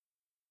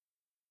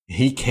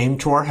He came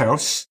to our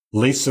house.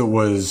 Lisa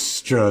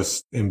was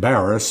just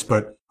embarrassed,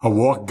 but I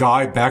walked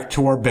Guy back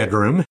to our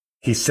bedroom.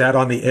 He sat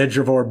on the edge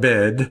of our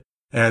bed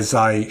as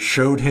I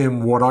showed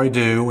him what I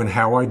do and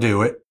how I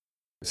do it.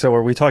 So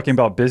are we talking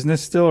about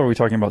business still, or are we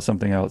talking about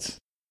something else?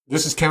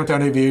 This is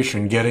Countdown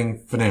Aviation, getting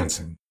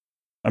financing.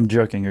 I'm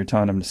joking. You're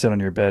telling him to sit on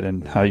your bed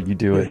and how you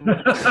do it.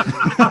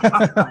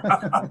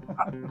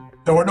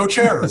 There were no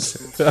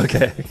chairs.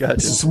 Okay, gotcha.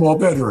 It's a small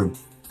bedroom.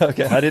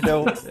 Okay, I didn't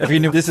know if you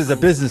knew this is a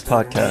business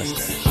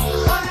podcast.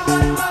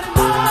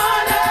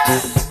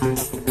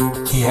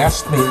 He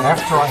asked me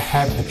after I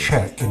had the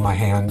check in my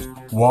hand,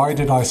 why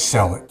did I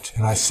sell it?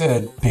 And I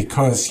said,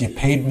 because you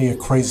paid me a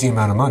crazy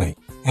amount of money.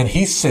 And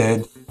he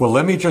said, well,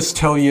 let me just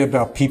tell you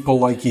about people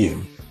like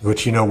you.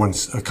 Which, you know, when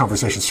a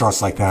conversation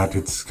starts like that,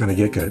 it's going to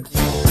get good.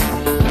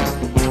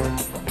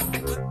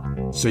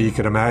 So you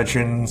could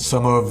imagine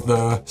some of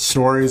the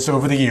stories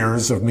over the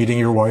years of meeting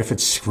your wife at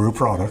Screw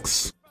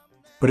Products.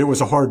 But it was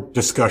a hard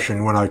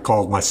discussion when I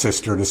called my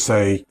sister to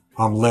say,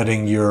 I'm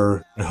letting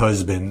your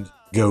husband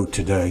go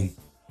today.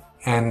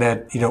 And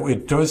that, you know,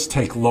 it does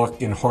take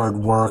luck and hard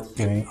work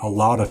and a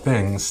lot of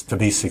things to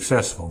be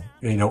successful.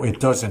 You know, it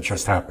doesn't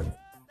just happen.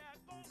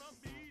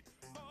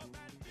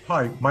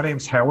 Hi, my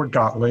name's Howard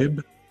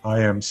Gottlieb.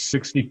 I am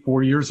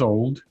 64 years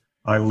old.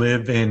 I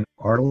live in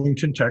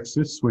Arlington,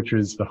 Texas, which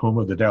is the home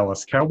of the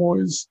Dallas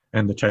Cowboys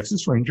and the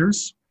Texas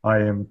Rangers. I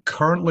am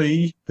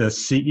currently the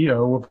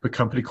CEO of a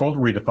company called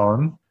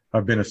Read-A-Thon.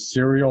 I've been a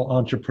serial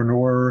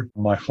entrepreneur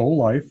my whole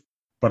life,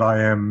 but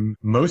I am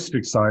most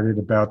excited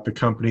about the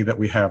company that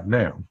we have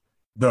now.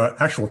 The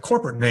actual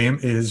corporate name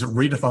is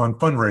Read-A-Thon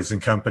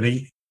Fundraising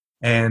Company,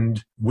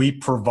 and we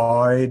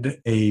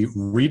provide a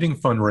reading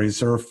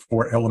fundraiser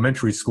for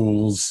elementary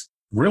schools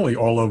really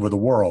all over the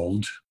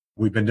world.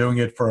 We've been doing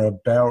it for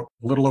about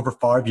a little over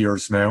 5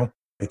 years now.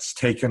 It's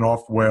taken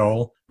off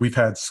well. We've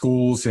had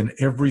schools in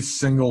every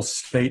single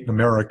state in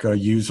America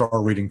use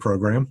our reading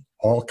program.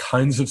 All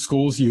kinds of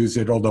schools use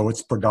it, although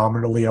it's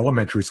predominantly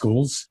elementary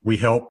schools. We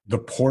help the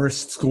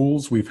poorest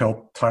schools. We've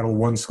helped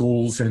Title I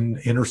schools in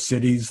inner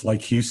cities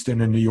like Houston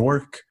and New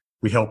York.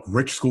 We help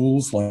rich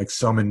schools like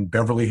some in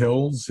Beverly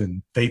Hills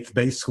and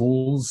faith-based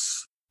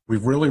schools.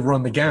 We've really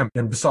run the gamut.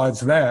 And besides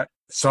that,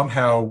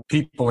 somehow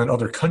people in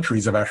other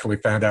countries have actually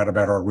found out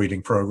about our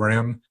reading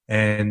program,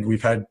 and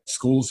we've had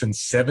schools in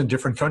 7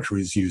 different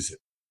countries use it.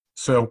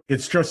 So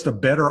it's just a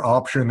better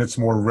option that's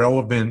more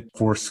relevant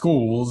for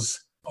schools.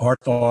 Our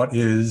thought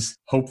is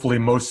hopefully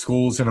most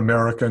schools in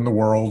America and the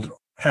world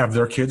have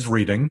their kids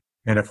reading.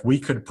 And if we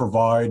could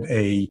provide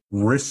a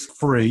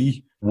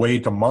risk-free way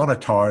to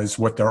monetize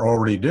what they're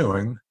already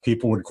doing,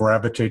 people would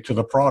gravitate to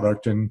the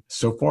product. And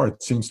so far,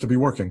 it seems to be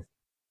working.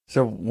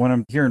 So when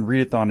I'm hearing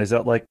Read-A-Thon, is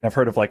that like, I've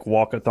heard of like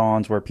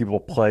walk-a-thons where people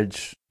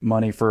pledge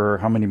money for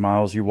how many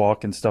miles you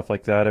walk and stuff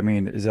like that. I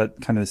mean, is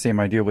that kind of the same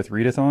idea with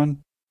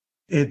Read-A-Thon?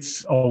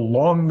 It's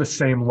along the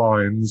same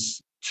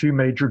lines. 2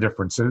 major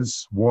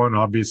differences. One,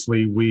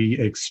 obviously, we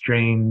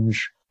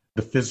exchange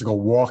the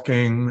physical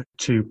walking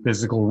to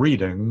physical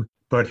reading.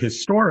 But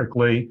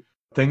historically,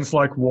 things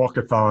like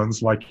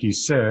walk-a-thons, like you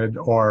said,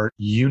 are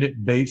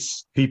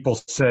unit-based. People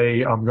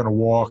say, I'm going to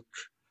walk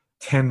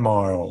 10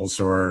 miles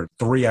or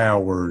 3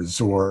 hours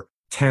or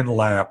 10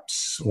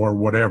 laps or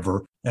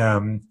whatever.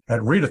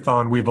 At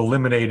Read-A-Thon, we've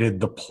eliminated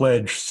the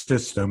pledge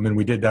system, and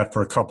we did that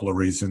for a couple of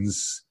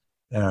reasons.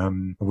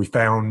 We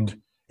found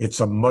it's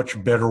a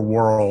much better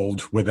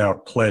world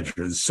without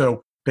pledges.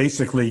 So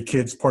basically,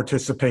 kids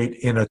participate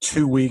in a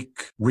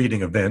 2-week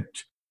reading event.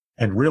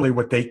 And really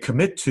what they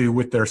commit to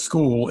with their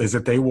school is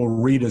that they will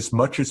read as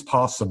much as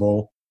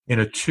possible in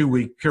a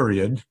 2-week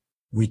period.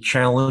 We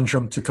challenge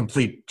them to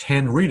complete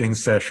 10 reading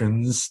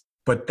sessions,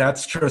 but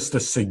that's just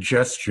a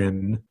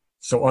suggestion.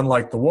 So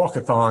unlike the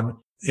walk-a-thon,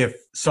 if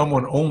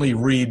someone only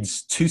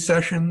reads 2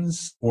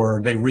 sessions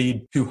or they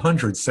read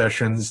 200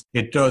 sessions,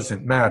 it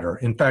doesn't matter.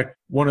 In fact,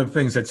 one of the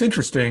things that's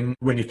interesting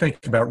when you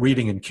think about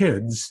reading in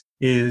kids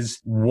is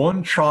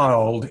one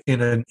child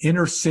in an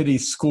inner city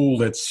school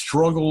that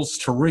struggles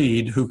to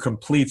read who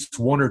completes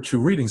 1 or 2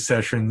 reading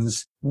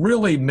sessions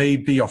really may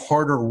be a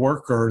harder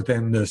worker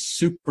than the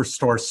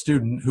superstar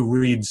student who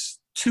reads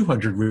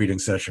 200 reading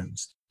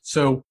sessions.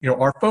 So,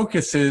 our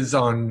focus is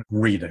on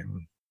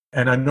reading.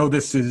 And I know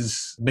this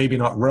is maybe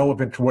not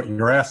relevant to what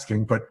you're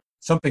asking, but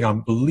something I'm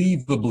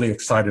unbelievably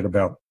excited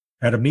about.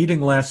 At a meeting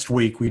last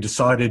week, we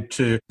decided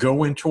to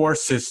go into our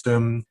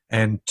system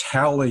and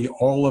tally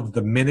all of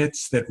the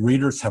minutes that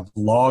readers have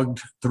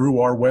logged through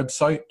our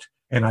website.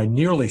 And I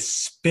nearly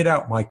spit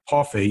out my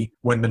coffee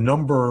when the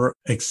number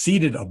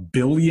exceeded 1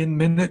 billion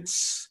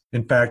minutes.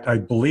 In fact, I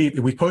believe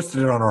we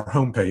posted it on our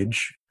homepage.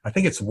 I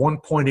think it's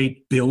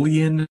 1.8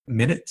 billion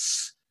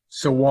minutes.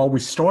 So while we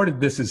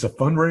started this as a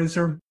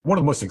fundraiser, one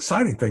of the most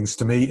exciting things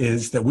to me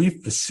is that we've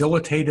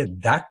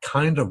facilitated that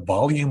kind of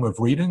volume of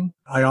reading.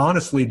 I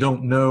honestly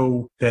don't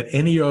know that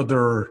any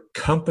other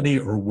company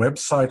or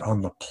website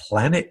on the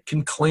planet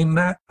can claim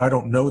that. I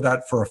don't know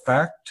that for a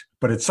fact,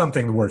 but it's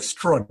something we're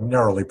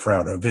extraordinarily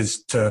proud of,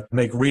 is to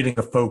make reading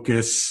a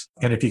focus.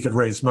 And if you could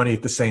raise money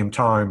at the same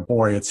time,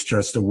 boy, it's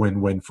just a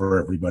win-win for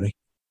everybody.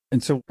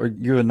 And so are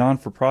you a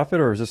non-for-profit,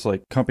 or is this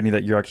like a company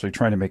that you're actually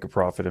trying to make a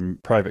profit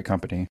and private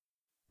company?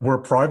 We're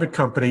a private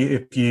company.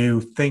 If you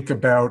think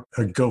about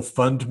a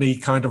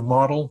GoFundMe kind of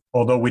model,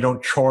 although we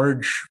don't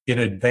charge in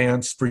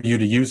advance for you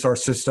to use our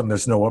system,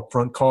 there's no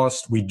upfront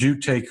cost. We do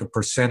take a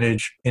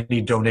percentage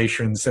any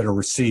donations that are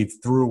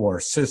received through our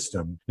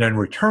system. And in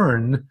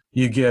return,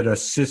 you get a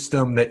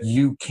system that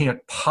you can't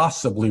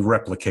possibly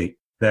replicate,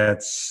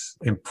 that's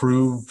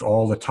improved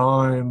all the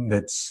time,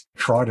 that's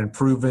tried and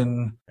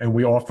proven, and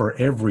we offer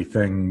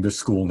everything the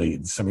school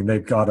needs. I mean,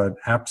 they've got an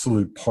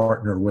absolute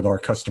partner with our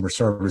customer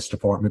service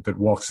department that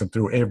walks them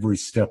through every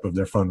step of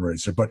their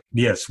fundraiser. But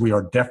yes, we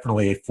are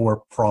definitely a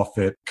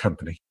for-profit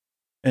company.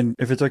 And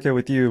if it's okay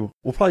with you,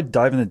 we'll probably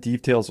dive into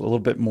details a little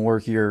bit more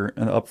here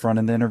up front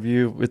in the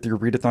interview with your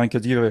Read-A-Thon,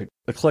 because you have an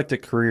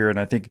eclectic career, and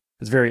I think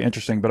it's very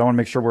interesting. But I want to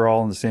make sure we're all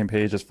on the same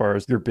page as far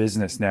as your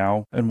business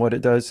now and what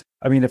it does.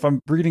 I mean, if I'm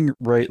reading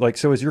right, like,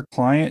 so as your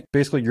client,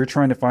 basically you're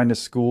trying to find a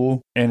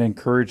school and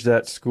encourage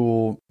that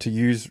school to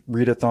use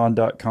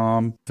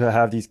readathon.com to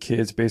have these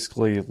kids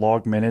basically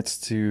log minutes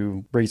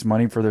to raise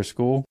money for their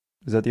school.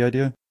 Is that the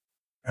idea?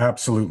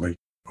 Absolutely.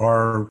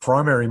 Our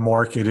primary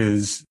market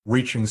is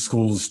reaching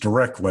schools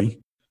directly.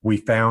 We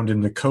found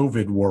in the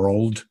COVID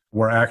world,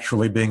 we're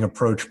actually being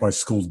approached by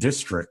school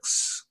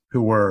districts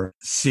who are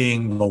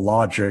seeing the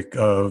logic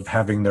of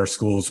having their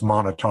schools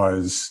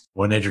monetize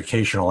an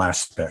educational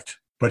aspect.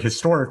 But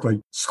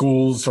historically,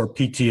 schools or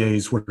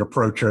PTAs would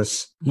approach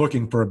us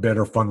looking for a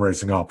better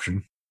fundraising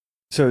option.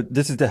 So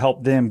this is to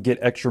help them get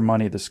extra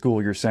money at the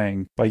school, you're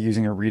saying, by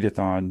using a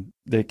Read-A-Thon,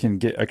 they can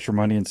get extra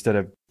money instead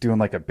of doing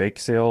like a bake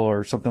sale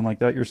or something like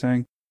that, you're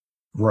saying?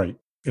 Right.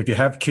 If you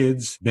have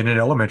kids, been in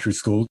elementary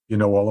school, you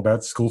know all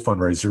about school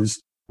fundraisers.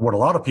 What a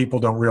lot of people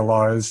don't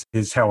realize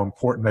is how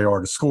important they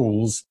are to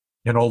schools.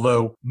 And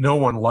although no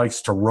one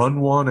likes to run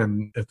one,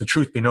 and if the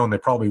truth be known, they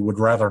probably would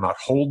rather not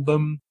hold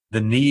them,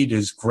 the need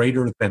is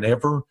greater than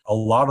ever. A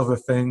lot of the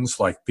things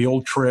like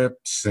field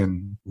trips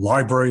and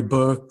library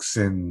books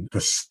and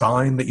the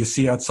sign that you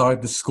see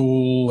outside the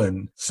school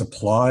and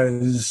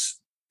supplies,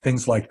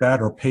 things like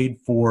that are paid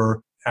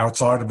for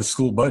outside of the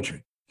school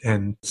budget.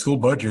 And school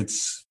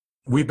budgets,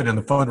 we've been in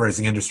the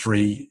fundraising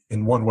industry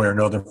in one way or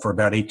another for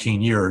about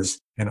 18 years.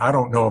 And I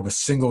don't know of a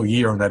single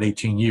year in that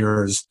 18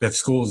 years that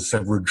schools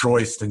have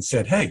rejoiced and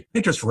said, hey,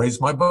 they just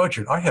raised my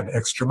budget. I have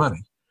extra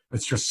money.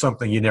 It's just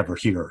something you never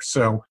hear.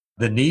 So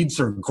the needs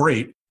are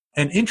great.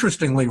 And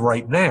interestingly,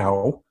 right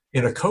now,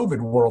 in a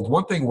COVID world,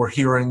 one thing we're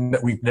hearing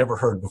that we've never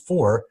heard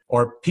before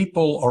are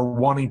people are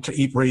wanting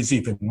to raise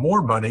even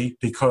more money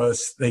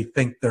because they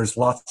think there's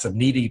lots of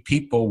needy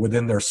people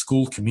within their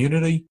school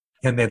community.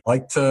 And they'd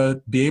like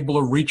to be able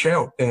to reach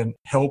out and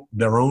help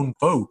their own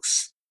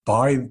folks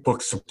buy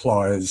book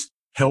supplies,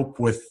 help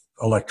with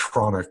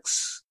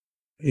electronics.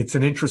 It's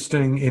an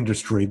interesting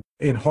industry.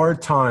 In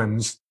hard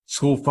times,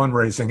 school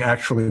fundraising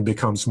actually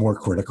becomes more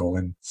critical,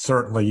 and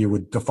certainly you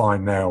would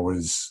define now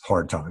as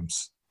hard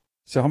times.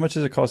 So how much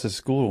does it cost a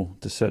school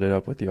to set it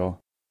up with y'all?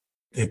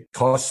 It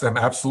costs them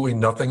absolutely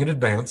nothing in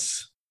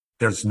advance.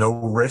 There's no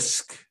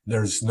risk.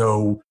 There's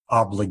no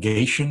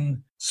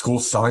obligation. School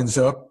signs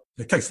up.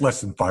 It takes less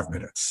than 5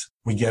 minutes.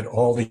 We get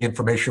all the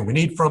information we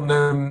need from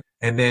them,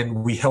 and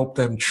then we help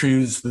them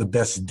choose the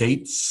best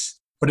dates.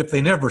 But if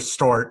they never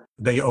start,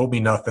 they owe me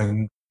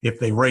nothing. If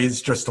they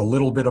raise just a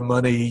little bit of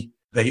money,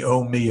 they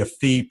owe me a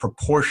fee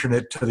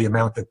proportionate to the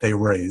amount that they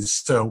raise.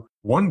 So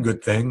one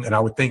good thing, and I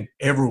would think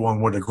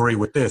everyone would agree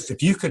with this,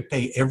 if you could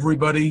pay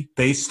everybody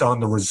based on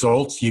the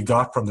results you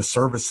got from the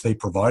service they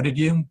provided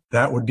you,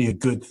 that would be a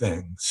good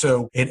thing.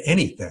 So in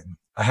anything,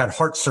 I had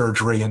heart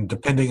surgery, and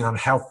depending on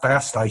how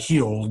fast I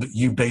healed,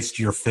 you based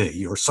your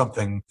fee or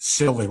something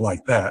silly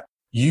like that.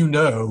 You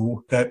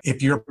know that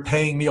if you're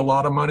paying me a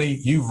lot of money,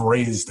 you've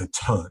raised a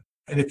ton.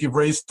 And if you've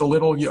raised a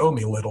little, you owe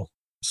me a little.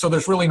 So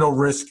there's really no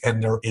risk,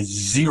 and there is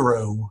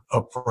zero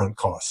upfront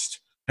cost.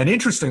 And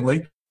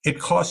interestingly, it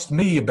cost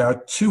me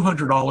about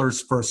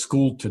 $200 for a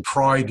school to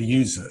try to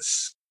use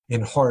us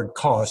in hard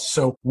costs.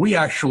 So we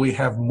actually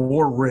have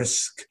more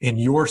risk in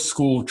your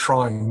school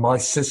trying my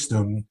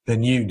system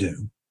than you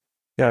do.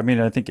 Yeah, I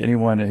mean, I think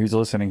anyone who's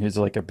listening who's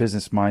like a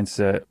business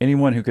mindset,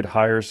 anyone who could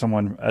hire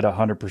someone at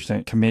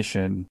 100%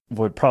 commission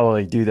would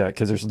probably do that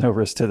because there's no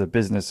risk to the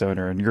business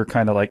owner. And you're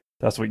kind of like,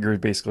 that's what you're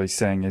basically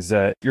saying, is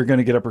that you're going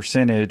to get a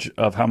percentage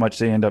of how much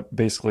they end up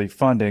basically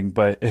funding.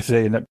 But if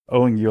they end up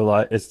owing you a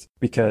lot, it's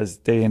because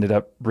they ended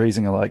up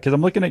raising a lot. Because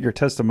I'm looking at your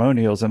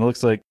testimonials and it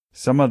looks like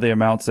some of the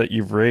amounts that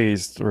you've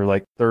raised are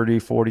like 30,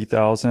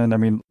 40,000. I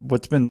mean,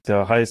 what's been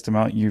the highest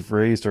amount you've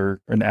raised or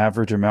an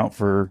average amount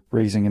for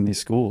raising in these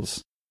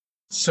schools?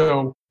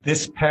 So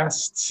This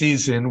past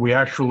season, we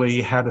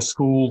actually had a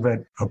school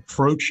that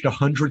approached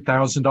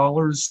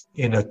 $100,000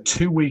 in a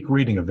 2-week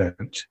reading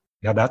event.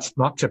 Now, that's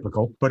not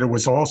typical, but it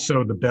was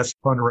also the best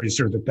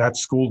fundraiser that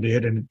school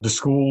did. And the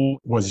school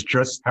was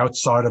just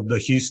outside of the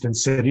Houston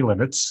city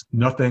limits.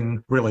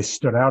 Nothing really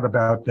stood out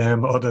about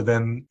them other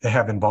than they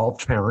have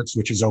involved parents,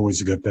 which is always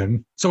a good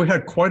thing. So we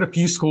had quite a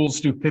few schools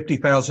do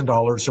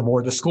 $50,000 or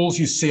more. The schools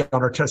you see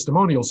on our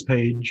testimonials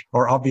page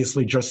are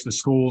obviously just the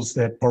schools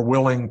that are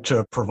willing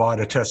to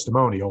provide a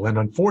testimonial. And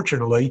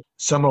unfortunately,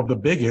 some of the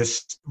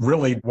biggest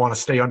really want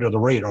to stay under the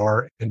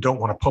radar and don't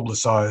want to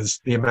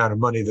publicize the amount of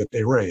money that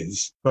they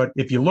raise. But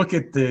if you look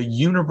at the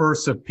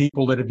universe of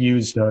people that have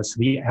used us,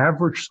 the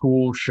average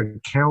school should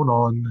count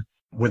on,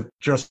 with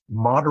just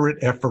moderate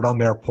effort on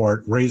their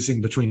part,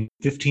 raising between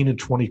 $15,000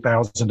 and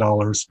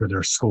 $20,000 for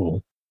their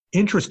school.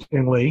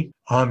 Interestingly,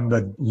 on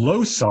the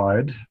low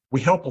side,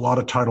 we help a lot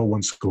of Title I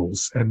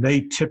schools, and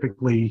they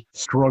typically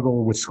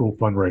struggle with school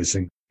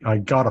fundraising. I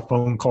got a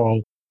phone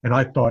call and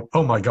I thought,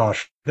 oh my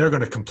gosh, they're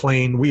going to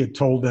complain. We had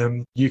told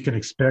them you can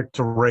expect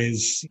to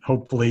raise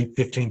hopefully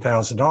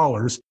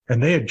 $15,000,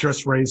 and they had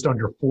just raised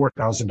under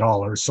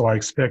 $4,000. So I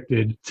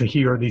expected to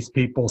hear these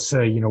people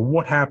say,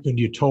 what happened?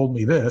 You told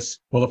me this.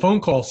 Well, the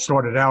phone call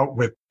started out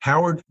with,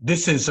 Howard,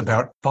 this is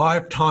about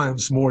 5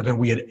 times more than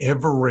we had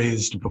ever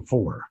raised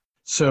before.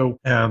 So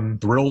I'm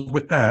thrilled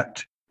with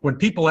that. When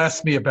people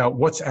ask me about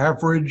what's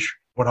average,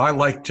 what I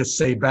like to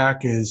say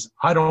back is,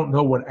 I don't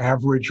know what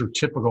average or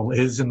typical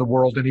is in the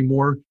world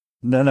anymore.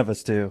 None of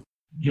us do.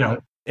 In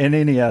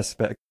any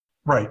aspect.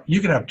 Right. You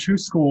can have 2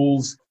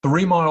 schools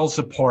 3 miles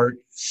apart,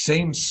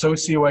 same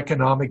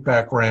socioeconomic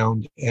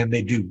background, and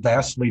they do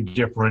vastly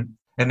different.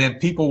 And then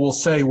people will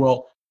say,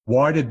 well,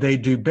 why did they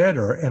do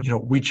better? And,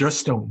 we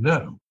just don't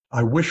know.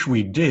 I wish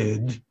we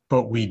did,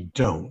 but we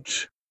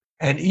don't.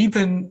 And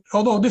even,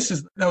 although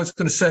I was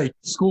going to say,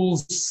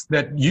 schools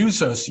that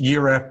use us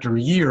year after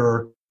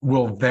year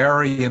will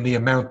vary in the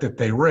amount that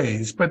they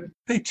raise, but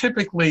they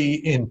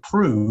typically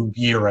improve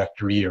year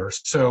after year.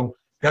 So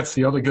that's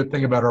the other good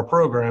thing about our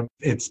program.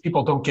 It's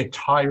people don't get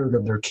tired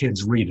of their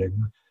kids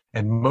reading.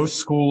 And most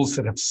schools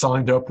that have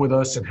signed up with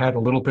us and had a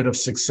little bit of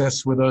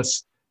success with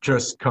us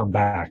just come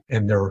back,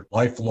 and they're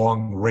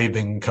lifelong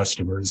raving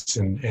customers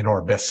and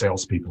our best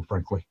salespeople,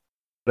 frankly.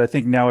 But I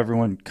think now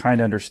everyone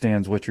kind of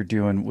understands what you're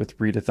doing with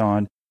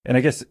Read-A-Thon. And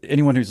I guess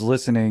anyone who's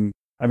listening,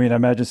 I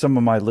imagine some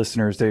of my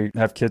listeners, they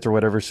have kids or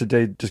whatever. Should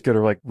they just go to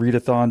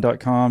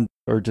readathon.com,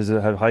 or does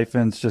it have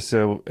hyphens? Just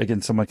so,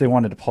 again, if they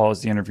wanted to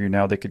pause the interview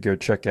now, they could go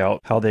check out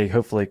how they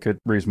hopefully could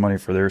raise money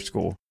for their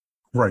school.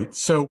 Right.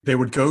 So they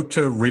would go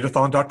to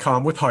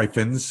readathon.com with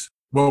hyphens.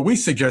 What we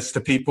suggest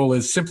to people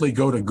is simply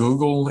go to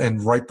Google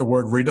and write the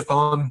word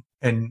Read-A-Thon,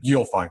 and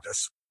you'll find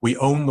us. We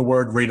own the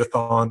word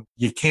Read-A-Thon.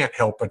 You can't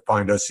help but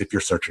find us if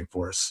you're searching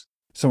for us.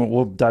 So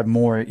we'll dive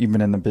more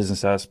even in the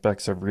business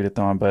aspects of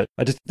Read-A-Thon, but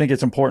I just think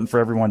it's important for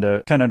everyone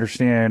to kind of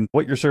understand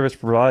what your service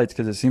provides,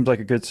 because it seems like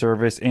a good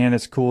service, and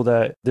it's cool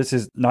that this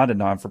is not a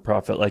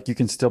non-for-profit. You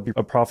can still be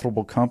a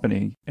profitable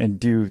company and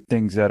do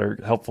things that are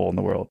helpful in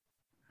the world.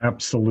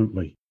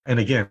 Absolutely. And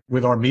again,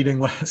 with our meeting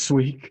last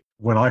week,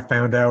 when I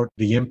found out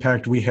the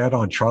impact we had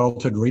on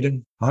childhood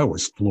reading, I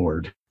was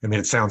floored.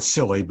 It sounds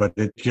silly, but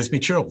it gives me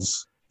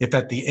chills. If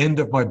at the end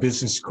of my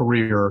business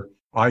career,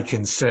 I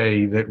can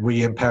say that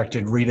we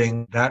impacted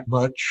reading that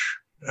much,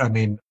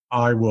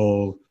 I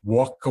will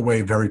walk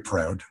away very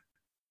proud.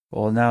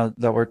 Well, now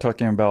that we're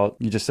talking about,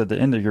 you just said the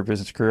end of your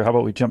business career, how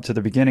about we jump to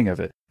the beginning of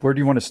it? Where do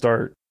you want to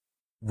start?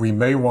 We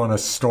may want to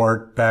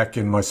start back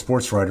in my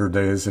sports writer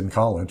days in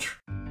college.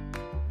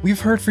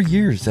 We've heard for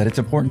years that it's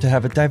important to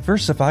have a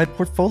diversified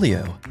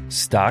portfolio.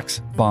 Stocks,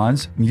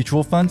 bonds,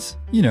 mutual funds,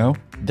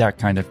 that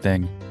kind of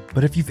thing.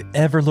 But if you've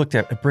ever looked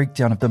at a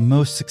breakdown of the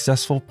most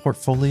successful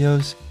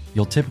portfolios,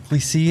 you'll typically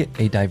see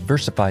a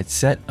diversified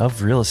set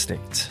of real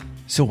estate.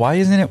 So why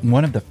isn't it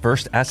one of the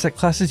first asset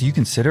classes you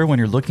consider when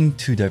you're looking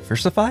to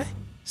diversify?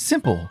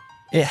 Simple.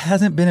 It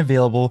hasn't been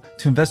available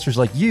to investors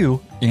like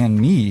you and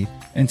me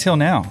until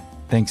now,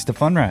 thanks to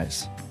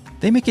Fundrise.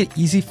 They make it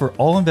easy for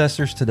all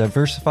investors to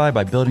diversify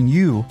by building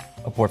you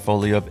a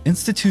portfolio of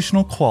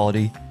institutional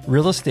quality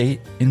real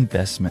estate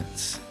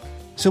investments.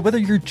 So whether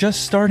you're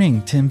just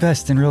starting to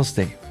invest in real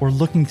estate or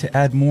looking to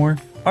add more,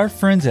 our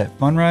friends at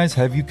Fundrise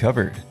have you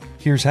covered.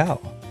 Here's how.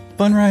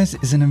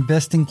 Fundrise is an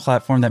investing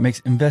platform that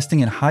makes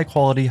investing in high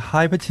quality,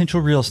 high potential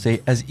real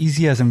estate as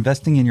easy as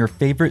investing in your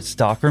favorite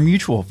stock or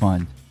mutual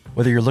fund.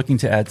 Whether you're looking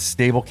to add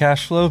stable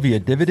cash flow via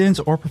dividends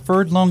or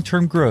preferred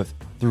long-term growth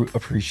through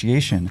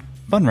appreciation,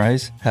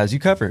 Fundrise has you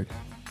covered.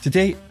 To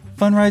date,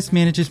 Fundrise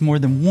manages more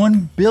than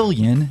 $1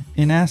 billion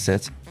in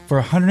assets for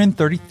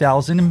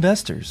 130,000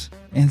 investors.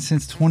 And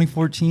since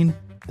 2014,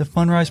 the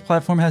Fundrise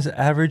platform has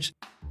averaged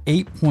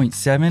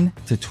 8.7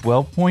 to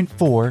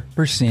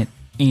 12.4%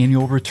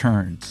 annual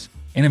returns,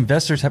 and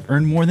investors have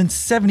earned more than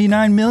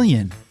 $79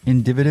 million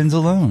in dividends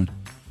alone.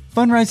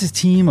 Fundrise's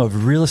team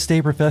of real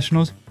estate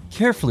professionals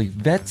carefully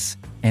vets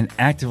and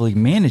actively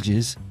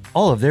manages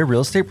all of their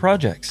real estate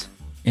projects.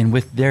 And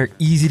with their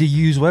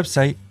easy-to-use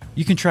website,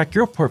 you can track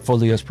your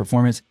portfolio's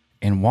performance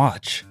and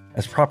watch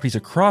as properties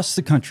across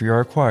the country are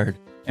acquired,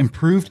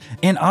 improved,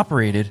 and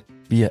operated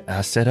via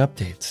asset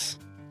updates.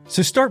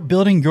 So start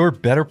building your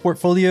better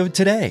portfolio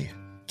today.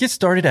 Get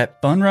started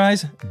at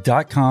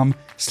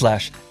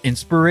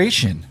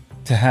funrise.com/inspiration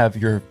to have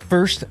your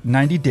first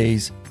 90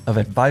 days of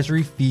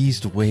advisory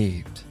fees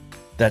waived.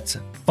 That's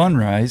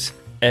Funrise,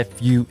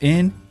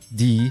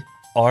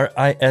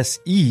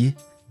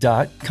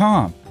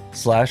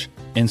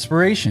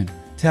 FUNDRISE.com/inspiration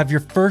to have your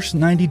first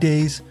 90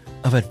 days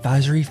of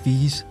advisory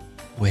fees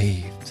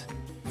waived.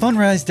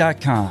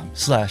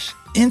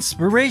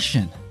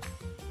 Funrise.com/inspiration.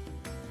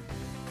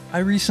 I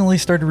recently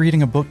started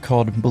reading a book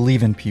called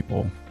Believe in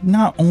People,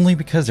 not only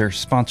because they're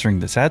sponsoring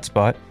this ad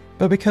spot,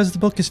 but because the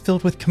book is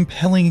filled with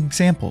compelling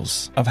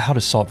examples of how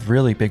to solve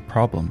really big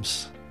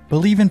problems.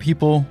 Believe in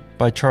People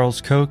by Charles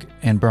Koch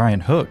and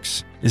Brian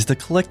Hooks is the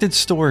collected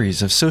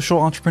stories of social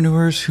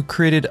entrepreneurs who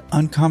created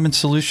uncommon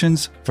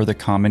solutions for the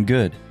common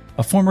good.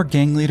 A former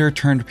gang leader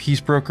turned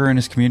peace broker in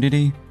his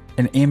community,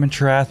 an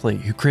amateur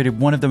athlete who created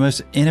one of the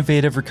most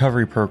innovative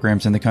recovery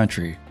programs in the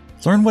country.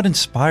 Learn what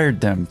inspired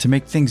them to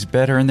make things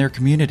better in their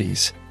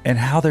communities and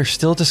how they're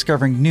still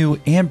discovering new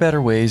and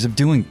better ways of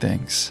doing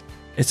things.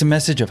 It's a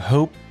message of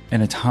hope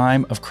in a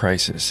time of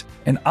crisis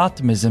and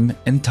optimism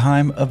in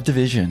time of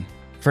division.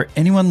 For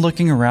anyone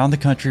looking around the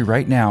country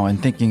right now and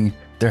thinking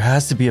there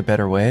has to be a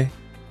better way,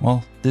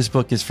 well, this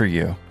book is for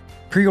you.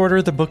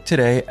 Pre-order the book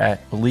today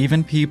at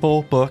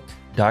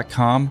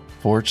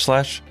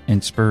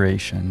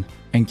believeinpeoplebook.com/inspiration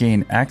and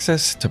gain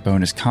access to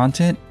bonus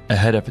content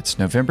ahead of its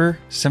November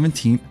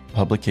 17th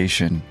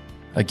publication.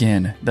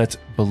 Again, that's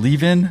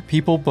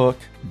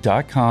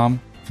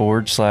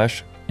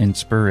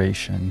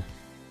believeinpeoplebook.com/inspiration.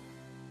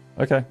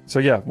 Okay. So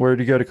yeah, where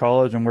did you go to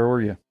college and where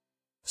were you?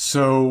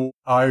 So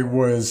I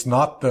was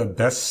not the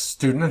best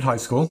student in high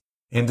school.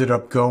 Ended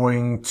up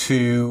going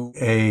to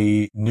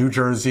a New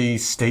Jersey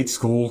state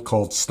school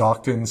called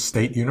Stockton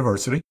State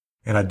University.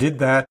 And I did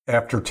that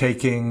after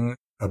taking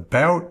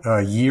about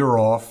a year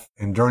off.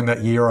 And during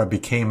that year, I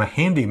became a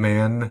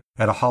handyman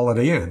at a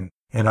Holiday Inn.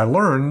 And I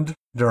learned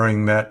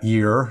during that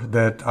year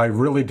that I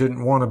really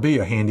didn't want to be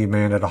a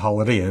handyman at a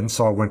Holiday Inn,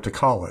 so I went to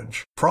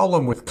college.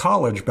 Problem with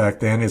college back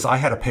then is I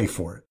had to pay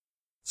for it.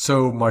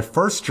 So my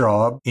first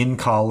job in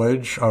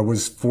college, I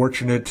was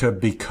fortunate to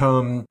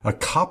become a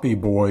copy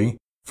boy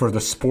for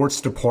the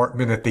sports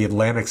department at the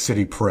Atlantic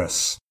City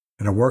Press.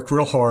 And I worked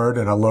real hard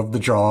and I loved the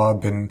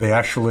job, and they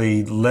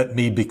actually let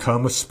me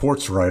become a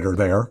sports writer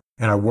there.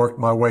 And I worked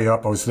my way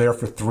up. I was there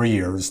for 3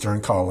 years during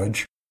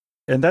college.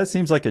 And that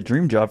seems like a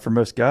dream job for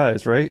most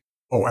guys, right?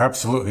 Oh,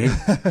 absolutely.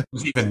 It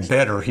was even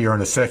better here in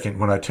a second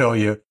when I tell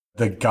you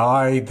the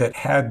guy that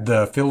had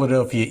the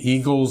Philadelphia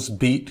Eagles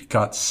beat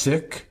got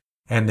sick,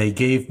 and they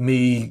gave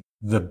me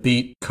the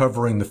beat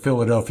covering the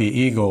Philadelphia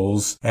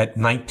Eagles at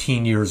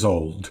 19 years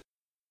old.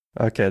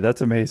 Okay,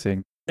 that's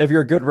amazing. If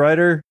you're a good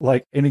writer,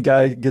 like any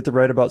guy get to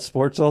write about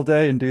sports all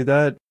day and do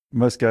that,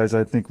 most guys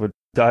I think would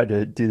die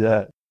to do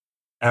that.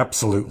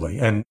 Absolutely.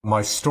 And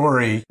my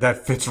story,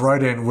 that fits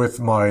right in with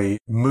my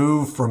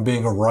move from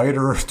being a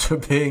writer to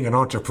being an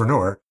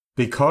entrepreneur.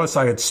 Because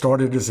I had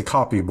started as a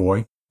copy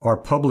boy, our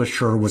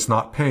publisher was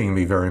not paying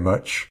me very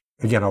much.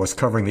 Again, I was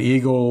covering the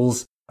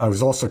Eagles. I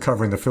was also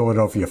covering the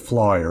Philadelphia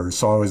Flyers.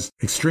 So I was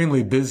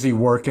extremely busy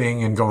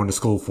working and going to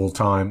school full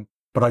time.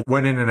 But I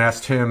went in and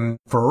asked him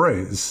for a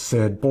raise.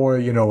 Said,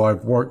 boy,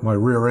 I've worked my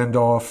rear end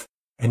off.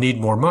 I need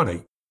more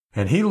money.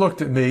 And he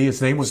looked at me.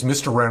 His name was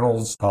Mr.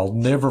 Reynolds. I'll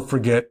never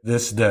forget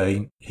this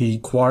day. He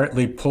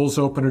quietly pulls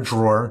open a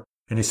drawer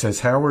and he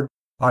says, Howard,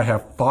 I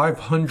have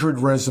 500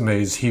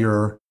 resumes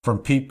here from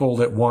people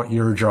that want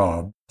your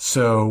job.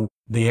 So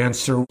the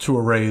answer to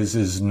a raise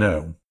is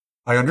no.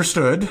 I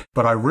understood,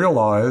 but I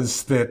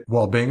realized that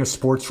while being a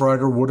sports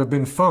writer would have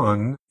been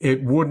fun,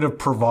 it wouldn't have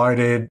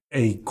provided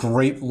a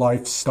great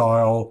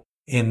lifestyle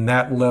in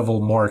that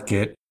level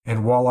market.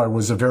 And while I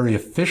was a very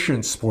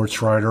efficient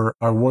sports writer,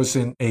 I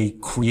wasn't a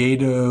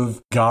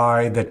creative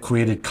guy that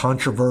created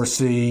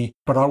controversy,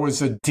 but I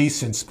was a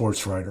decent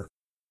sports writer.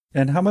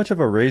 And how much of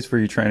a raise were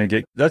you trying to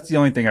get? That's the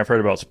only thing I've heard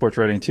about sports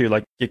writing too.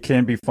 Like it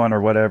can be fun or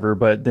whatever,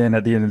 but then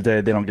at the end of the day,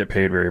 they don't get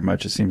paid very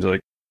much, it seems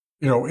like.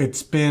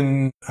 It's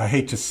been, I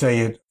hate to say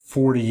it,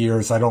 40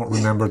 years. I don't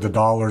remember the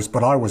dollars,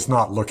 but I was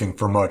not looking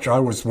for much. I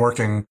was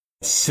working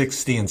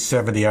 60 and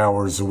 70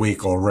 hours a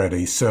week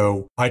already.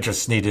 So I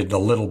just needed a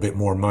little bit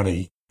more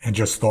money and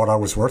just thought I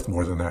was worth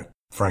more than that,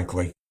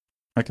 frankly.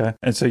 Okay.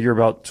 And so you're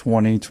about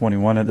 20,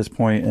 21 at this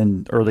point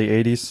in early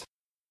 80s?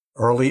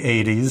 Early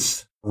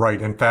 80s. Right.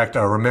 In fact,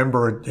 I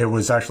remember it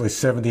was actually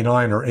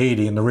 79 or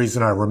 80. And the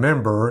reason I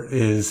remember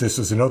is this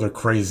was another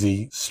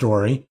crazy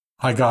story.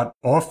 I got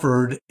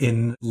offered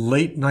in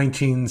late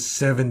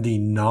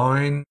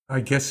 1979, I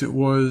guess it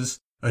was,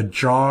 a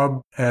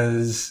job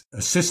as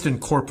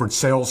assistant corporate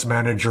sales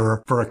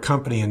manager for a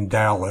company in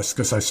Dallas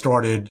because I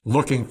started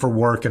looking for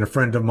work and a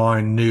friend of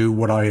mine knew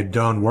what I had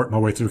done, worked my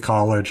way through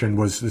college and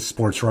was a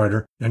sports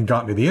writer and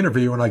got me the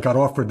interview and I got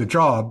offered the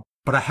job,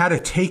 but I had to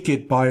take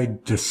it by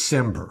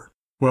December.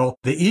 Well,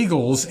 the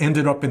Eagles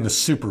ended up in the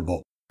Super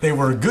Bowl. They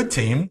were a good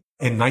team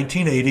In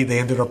 1980, they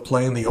ended up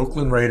playing the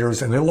Oakland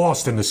Raiders and they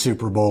lost in the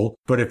Super Bowl.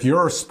 But if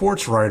you're a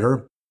sports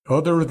writer,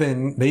 other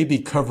than maybe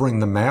covering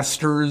the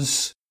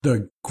Masters,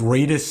 the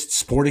greatest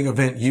sporting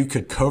event you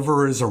could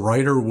cover as a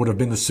writer would have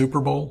been the Super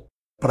Bowl.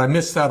 But I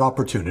missed that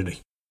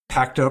opportunity.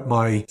 Packed up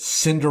my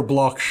cinder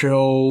block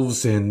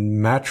shelves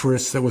and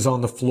mattress that was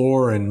on the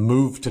floor and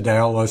moved to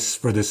Dallas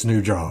for this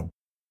new job.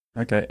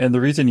 Okay. And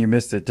the reason you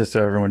missed it, just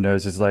so everyone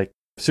knows, is like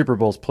Super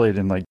Bowl's played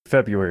in like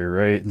February,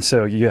 right? And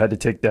so you had to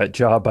take that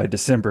job by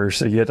December.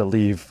 So you had to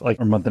leave like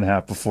a month and a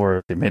half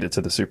before they made it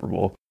to the Super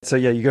Bowl. So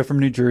yeah, you go from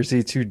New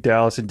Jersey to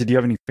Dallas. And did you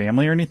have any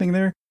family or anything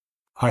there?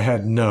 I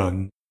had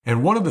none.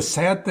 And one of the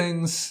sad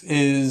things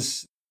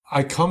is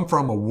I come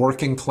from a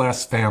working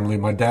class family.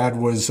 My dad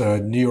was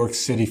a New York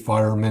City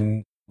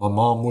fireman. My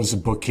mom was a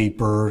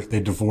bookkeeper. They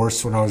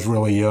divorced when I was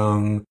really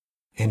young.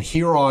 And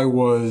here I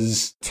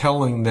was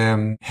telling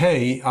them,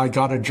 hey, I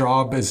got a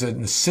job as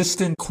an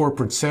assistant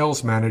corporate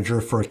sales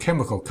manager for a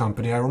chemical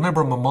company. I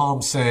remember my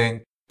mom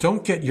saying,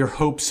 don't get your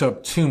hopes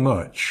up too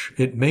much.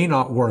 It may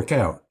not work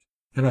out.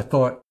 And I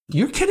thought,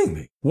 you're kidding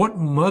me. What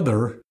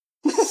mother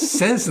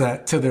says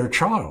that to their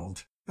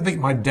child? I think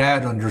my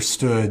dad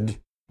understood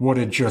what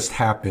had just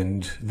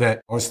happened,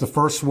 that I was the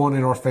first one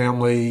in our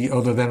family,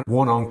 other than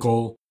one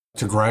uncle,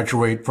 to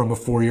graduate from a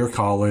 4-year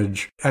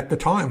college. At the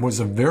time, was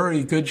a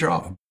very good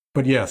job.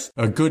 But yes,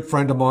 a good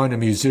friend of mine, a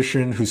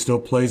musician who still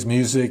plays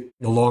music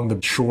along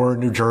the shore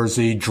in New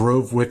Jersey,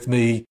 drove with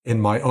me in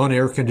my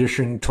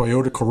unair-conditioned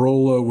Toyota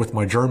Corolla with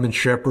my German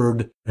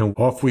Shepherd, and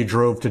off we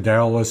drove to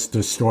Dallas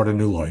to start a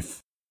new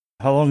life.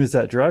 How long is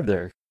that drive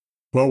there?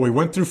 Well, we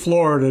went through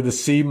Florida to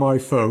see my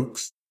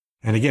folks.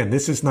 And again,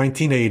 this is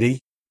 1980.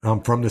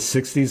 I'm from the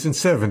 60s and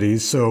 70s,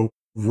 so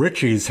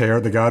Richie's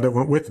hair, the guy that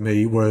went with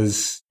me,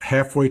 was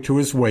halfway to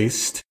his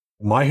waist.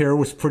 My hair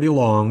was pretty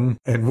long,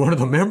 and one of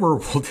the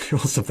memorable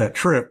deals of that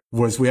trip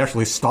was we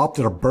actually stopped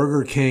at a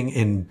Burger King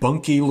in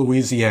Bunkie,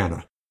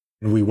 Louisiana.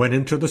 And we went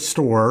into the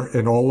store,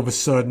 and all of a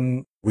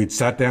sudden, we'd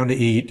sat down to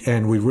eat,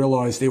 and we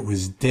realized it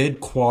was dead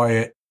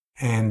quiet,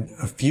 and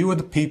a few of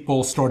the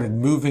people started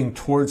moving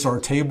towards our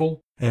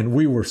table, and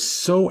we were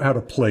so out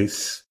of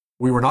place.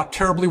 We were not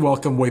terribly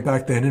welcome way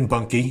back then in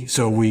Bunkie,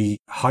 so we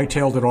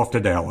hightailed it off to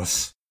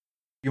Dallas.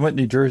 You went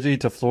New Jersey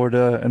to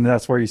Florida, and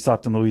that's where you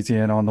stopped in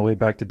Louisiana on the way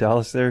back to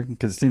Dallas there?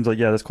 Because it seems like,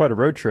 yeah, that's quite a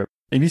road trip.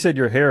 And you said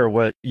your hair,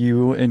 what,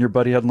 you and your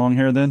buddy had long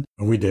hair then?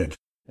 We did.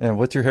 And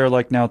what's your hair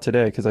like now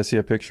today? Because I see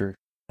a picture.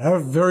 I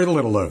have very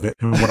little of it.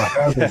 And what I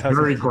have is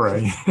very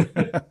gray.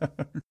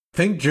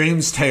 Think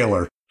James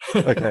Taylor.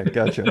 Okay,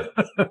 gotcha.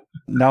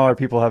 Now our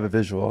people have a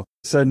visual.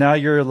 So now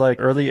you're like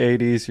early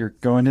 80s, you're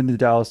going into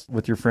Dallas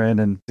with your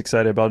friend and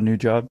excited about a new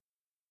job?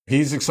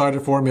 He's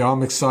excited for me.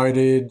 I'm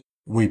excited.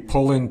 We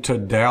pull into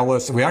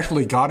Dallas. We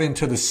actually got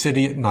into the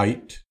city at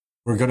night.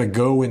 We're going to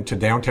go into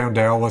downtown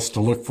Dallas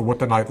to look for what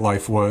the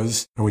nightlife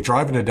was. And we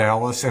drive into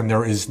Dallas and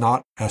there is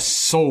not a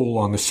soul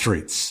on the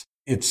streets.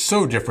 It's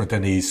so different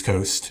than the East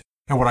Coast.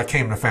 And what I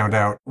came to find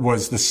out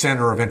was the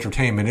center of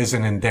entertainment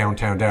isn't in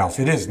downtown Dallas.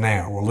 It is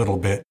now a little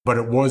bit, but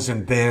it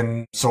wasn't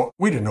then. So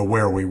we didn't know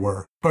where we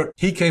were. But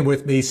he came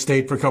with me,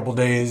 stayed for a couple of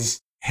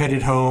days,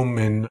 headed home,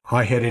 and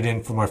I headed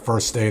in for my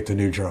first day at the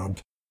new job.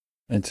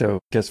 And so,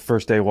 guess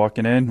first day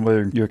walking in,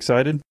 were you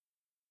excited?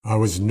 I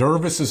was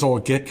nervous as all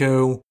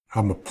get-go.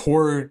 I'm a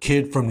poor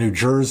kid from New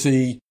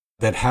Jersey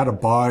that had to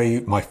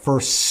buy my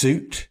first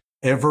suit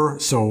ever.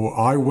 So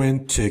I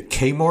went to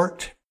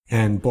Kmart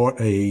and bought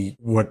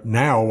what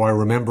now I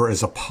remember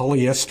as a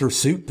polyester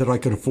suit that I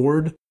could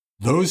afford.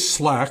 Those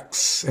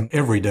slacks and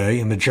every day,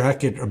 and the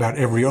jacket about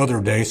every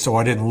other day, so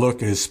I didn't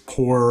look as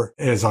poor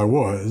as I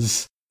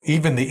was.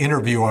 Even the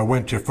interview I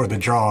went to for the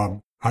job,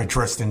 I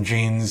dressed in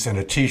jeans and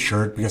a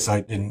t-shirt because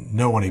I didn't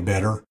know any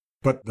better.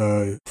 But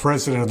the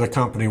president of the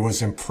company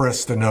was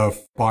impressed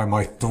enough by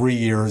my 3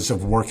 years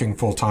of working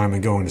full-time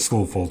and going to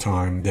school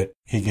full-time that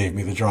he gave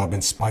me the job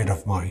in spite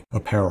of my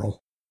apparel.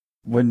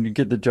 When you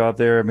get the job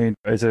there, I mean,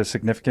 is it a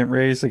significant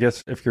raise, I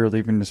guess, if you're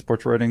leaving the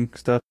sports writing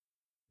stuff?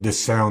 This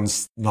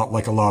sounds not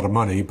like a lot of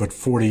money, but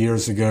 40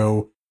 years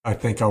ago, I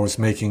think I was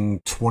making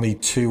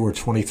 $22,000 or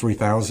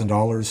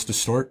 $23,000 to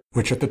start,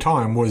 which at the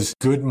time was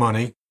good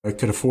money. I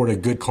could afford a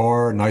good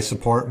car, a nice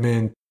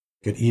apartment,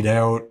 could eat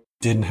out,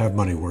 didn't have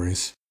money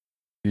worries.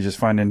 You just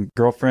finding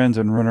girlfriends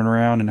and running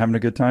around and having a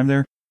good time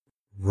there?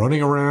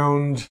 Running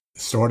around,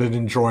 started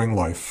enjoying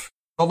life.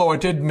 Although I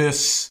did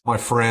miss my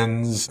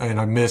friends and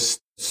I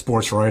missed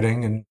sports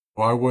writing and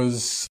I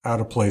was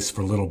out of place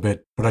for a little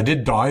bit. But I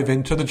did dive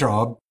into the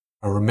job.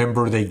 I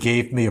remember they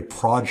gave me a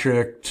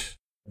project.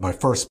 My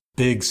first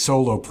big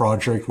solo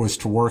project was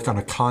to work on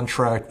a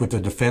contract with the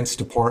Defense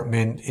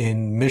Department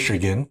in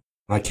Michigan.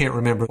 I can't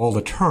remember all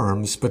the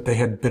terms, but they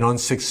had been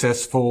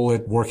unsuccessful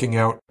at working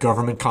out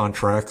government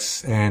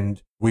contracts,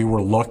 and we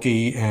were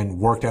lucky and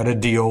worked out a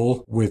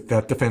deal with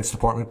that Defense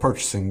Department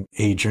purchasing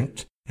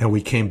agent. And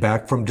we came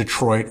back from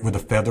Detroit with a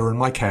feather in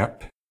my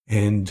cap.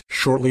 And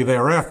shortly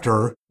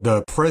thereafter,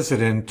 the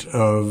president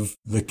of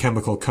the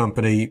chemical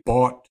company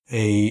bought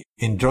a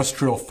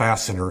industrial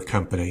fastener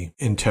company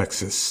in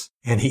Texas.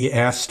 and he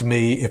asked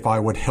me if I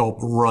would help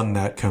run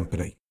that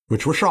company,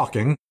 which was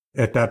shocking.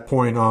 At that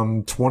point,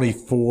 I'm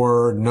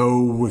 24,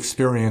 no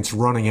experience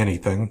running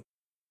anything,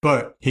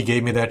 but he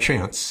gave me that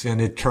chance, and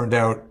it turned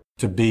out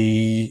to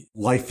be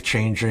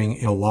life-changing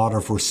in a lot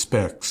of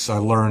respects. I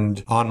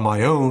learned on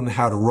my own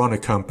how to run a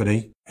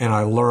company, and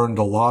I learned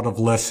a lot of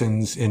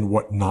lessons in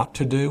what not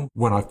to do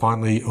when I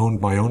finally owned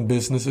my own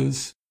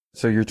businesses.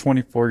 So you're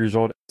 24 years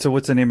old. So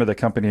what's the name of the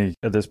company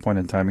at this point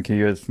in time? And can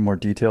you give some more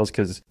details?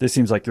 Because this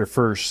seems like your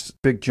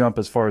first big jump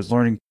as far as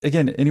learning.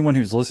 Again, anyone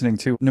who's listening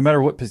to, no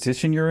matter what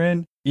position you're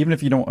in, even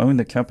if you don't own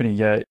the company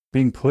yet,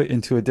 being put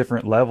into a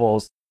different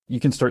levels, you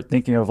can start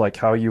thinking of like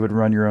how you would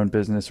run your own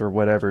business or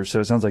whatever.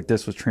 So it sounds like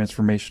this was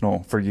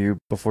transformational for you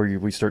before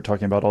we start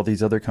talking about all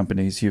these other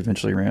companies you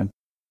eventually ran.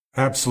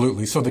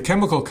 Absolutely. So the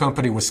chemical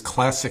company was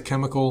Classic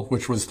Chemical,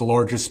 which was the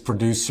largest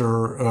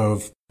producer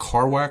of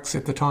car wax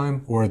at the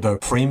time, or the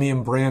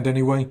premium brand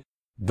anyway.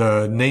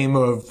 The name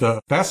of the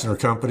fastener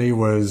company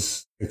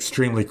was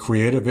extremely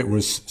creative. It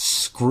was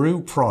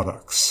Screw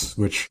Products,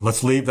 which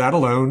let's leave that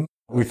alone.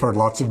 We've heard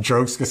lots of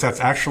jokes because that's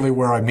actually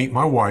where I meet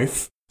my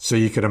wife. So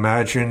you could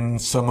imagine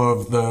some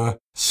of the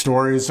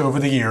stories over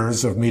the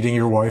years of meeting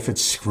your wife at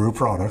Screw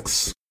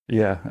Products.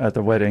 Yeah, at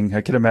the wedding.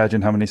 I can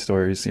imagine how many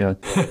stories. Yeah.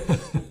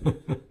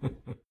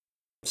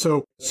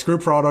 So Screw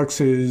Products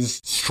is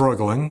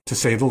struggling, to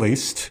say the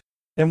least.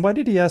 And why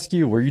did he ask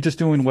you? Were you just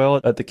doing well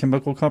at the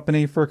chemical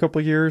company for a couple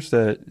of years?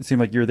 That it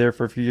seemed like you were there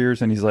for a few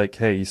years, and he's like,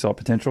 hey, he saw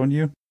potential in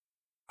you?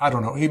 I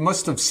don't know. He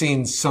must have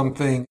seen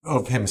something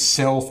of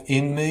himself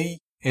in me,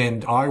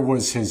 and I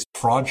was his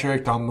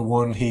project. I'm the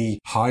one he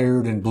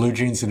hired in blue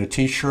jeans and a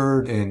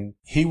t-shirt, and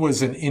he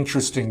was an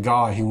interesting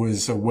guy. He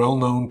was a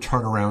well-known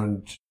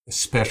turnaround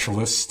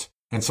specialist.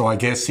 And so I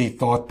guess he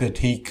thought that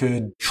he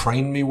could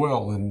train me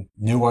well and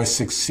knew I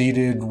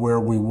succeeded where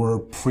we were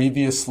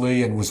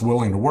previously and was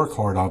willing to work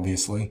hard,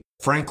 obviously.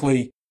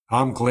 Frankly,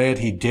 I'm glad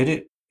he did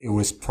it. It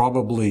was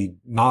probably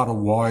not a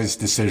wise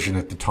decision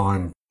at the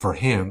time for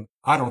him.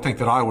 I don't think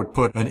that I would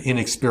put an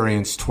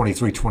inexperienced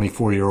 23,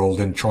 24-year-old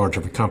in charge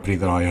of a company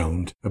that I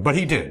owned, but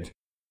he did.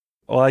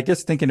 Well, I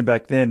guess thinking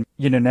back then,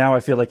 now I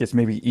feel like it's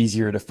maybe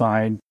easier to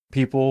find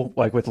people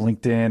like with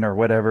LinkedIn or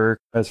whatever,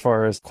 as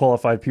far as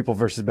qualified people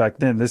versus back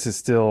then. This is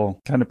still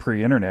kind of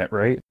pre-internet,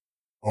 right?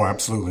 Oh,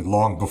 absolutely.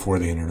 Long before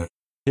the internet.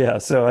 Yeah.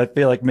 So I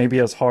feel like maybe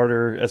it's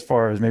harder as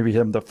far as maybe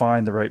him to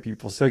find the right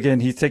people. So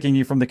again, he's taking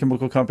you from the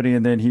chemical company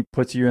and then he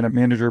puts you in a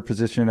manager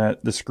position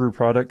at the Screw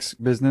Products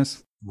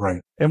business.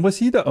 Right. And was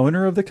he the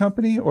owner of the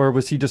company or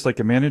was he just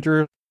like a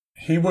manager?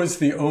 He was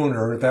the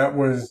owner. That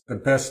was the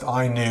best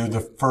I knew,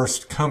 the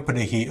first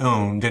company he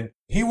owned. And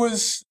he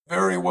was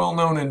very well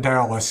known in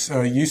Dallas.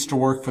 Used to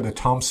work for the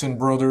Thompson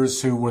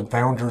brothers, who were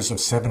founders of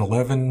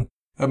 7-Eleven.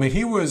 I mean,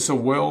 he was a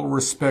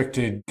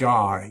well-respected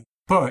guy,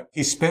 but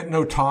he spent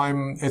no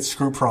time at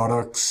Screw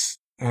Products,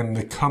 and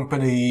the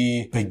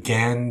company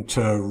began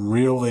to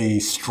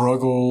really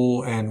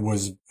struggle and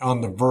was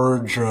on the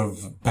verge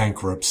of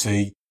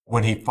bankruptcy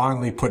when he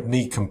finally put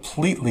me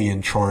completely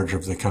in charge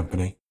of the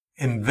company.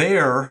 And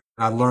there,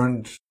 I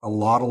learned a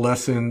lot of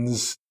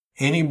lessons.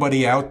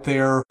 Anybody out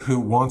there who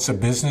wants a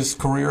business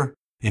career,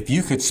 if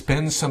you could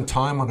spend some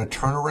time on a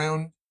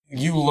turnaround,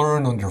 you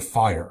learn under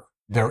fire.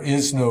 There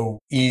is no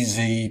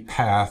easy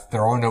path.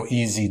 There are no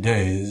easy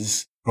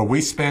days. But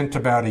we spent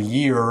about a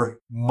year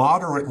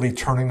moderately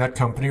turning that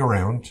company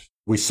around.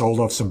 We sold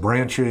off some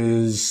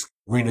branches,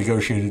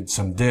 renegotiated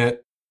some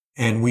debt,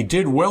 and we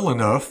did well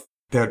enough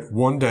that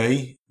one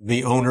day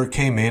the owner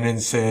came in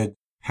and said,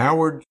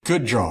 "Howard,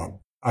 good job.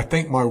 I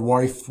think my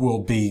wife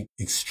will be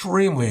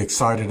extremely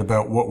excited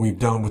about what we've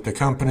done with the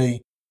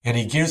company." And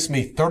he gives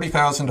me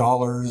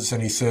 $30,000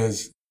 and he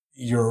says,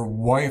 "Your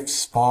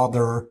wife's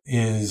father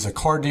is a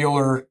car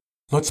dealer.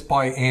 Let's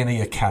buy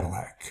Annie a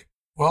Cadillac."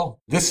 Well,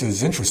 this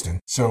is interesting.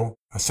 So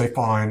I say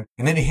fine.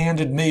 And then he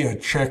handed me a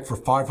check for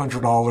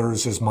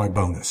 $500 as my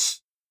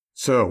bonus.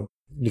 So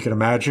you can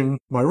imagine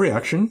my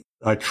reaction.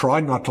 I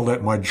tried not to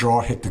let my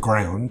jaw hit the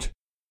ground.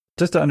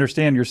 Just to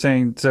understand, you're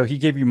saying, so he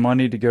gave you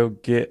money to go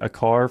get a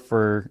car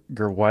for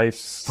your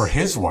wife's... For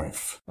his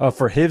wife. Oh,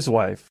 for his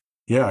wife.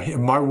 Yeah,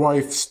 my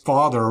wife's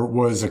father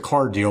was a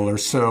car dealer,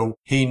 so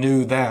he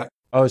knew that.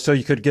 Oh, so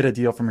you could get a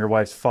deal from your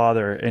wife's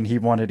father, and he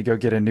wanted to go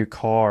get a new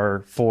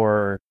car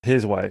for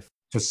his wife.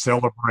 To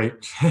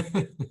celebrate.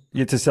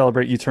 Yeah, to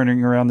celebrate you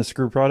turning around the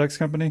Screw Products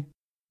company?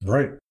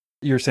 Right.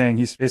 You're saying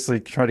he's basically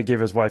trying to give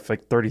his wife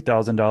like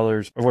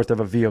 $30,000 worth of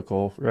a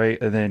vehicle, right?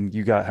 And then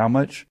you got how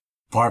much?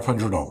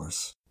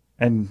 $500.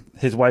 And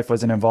his wife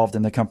wasn't involved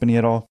in the company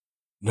at all?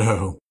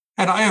 No.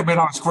 And I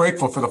was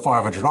grateful for the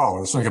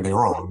 $500, don't get me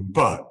wrong,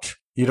 but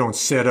you don't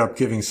set up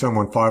giving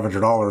someone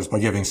 $500 by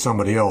giving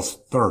somebody else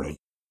 $30.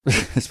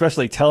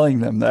 Especially telling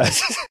them that.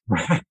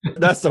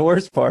 That's the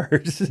worst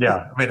part.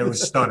 Yeah, I mean, it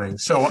was stunning.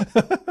 So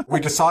we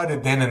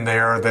decided then and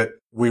there that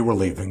we were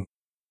leaving.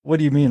 What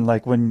do you mean,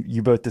 like when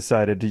you both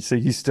decided? So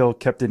you still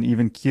kept an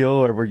even keel,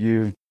 or were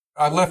you...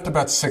 I left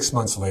about 6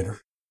 months later.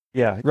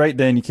 Yeah, right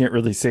then you can't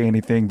really say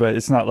anything, but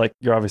it's not like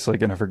you're obviously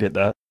going to forget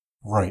that.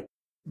 Right.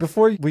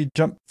 Before we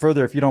jump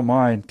further, if you don't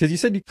mind, because you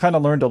said you kind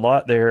of learned a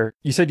lot there.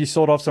 You said you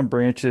sold off some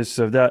branches,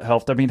 so that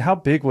helped. I mean, how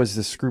big was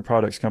this screw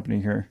products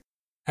company here?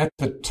 At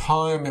the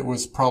time, it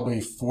was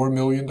probably $4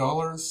 million.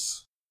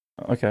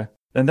 Okay.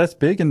 And that's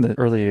big in the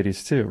early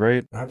 80s too,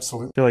 right?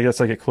 Absolutely. I feel like that's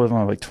like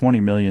equivalent of like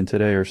 20 million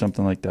today or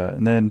something like that.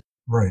 And then,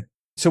 right.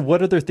 So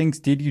what other things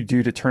did you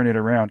do to turn it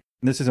around?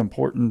 And this is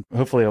important,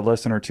 hopefully a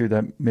lesson or two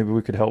that maybe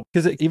we could help.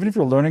 Because even if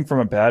you're learning from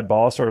a bad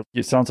boss, or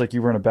it sounds like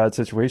you were in a bad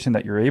situation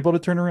that you're able to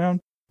turn around,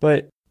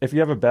 but if you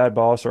have a bad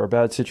boss or a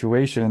bad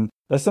situation,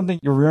 that's something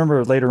you'll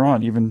remember later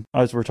on, even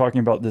as we're talking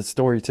about this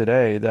story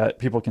today, that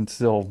people can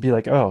still be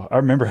like, oh, I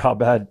remember how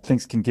bad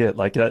things can get.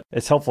 Like that,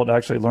 it's helpful to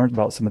actually learn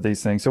about some of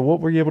these things. So what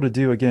were you able to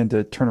do again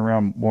to turn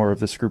around more of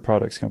the screw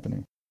products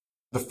company?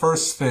 The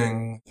first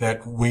thing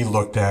that we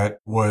looked at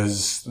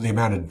was the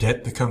amount of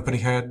debt the company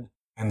had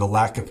and the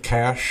lack of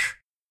cash.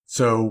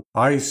 So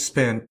I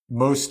spent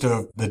most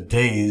of the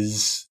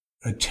days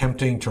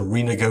attempting to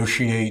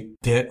renegotiate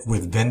debt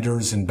with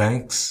vendors and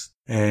banks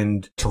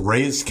and to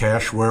raise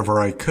cash wherever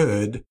I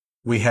could.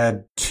 We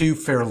had 2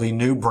 fairly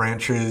new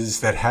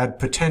branches that had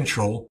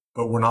potential,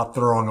 but were not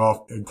throwing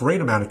off a great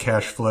amount of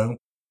cash flow.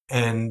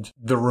 And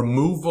the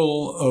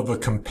removal of a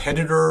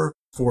competitor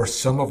for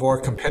some of our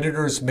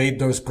competitors made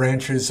those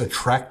branches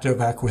attractive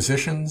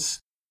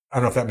acquisitions. I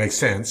don't know if that makes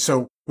sense.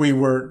 So we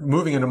were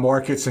moving into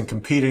markets and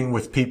competing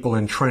with people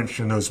entrenched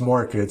in those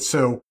markets.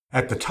 So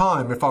at the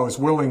time, if I was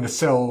willing to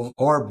sell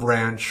our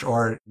branch,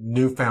 our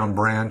newfound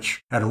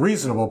branch, at a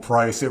reasonable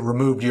price, it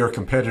removed your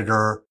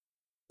competitor.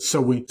 So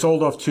we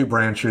sold off 2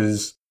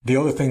 branches. The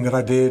other thing that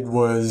I did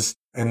was,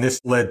 and this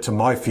led to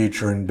my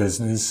future in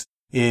business,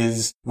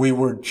 is we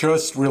were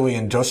just really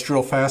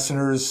industrial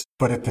fasteners.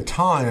 But at the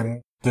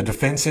time, the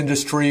defense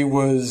industry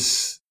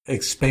was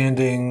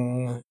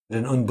expanding at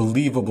an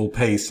unbelievable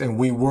pace, and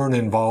we weren't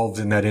involved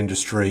in that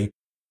industry.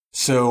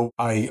 So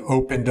I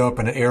opened up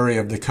an area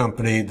of the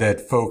company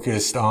that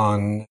focused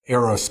on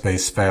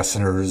aerospace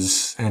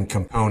fasteners and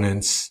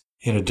components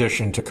in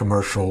addition to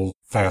commercial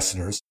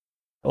fasteners.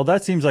 Well,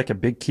 that seems like a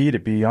big key, to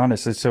be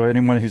honest. So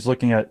anyone who's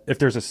looking at, if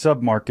there's a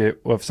sub-market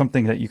of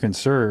something that you can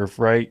serve,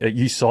 right?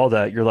 You saw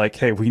that, you're like,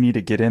 hey, we need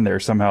to get in there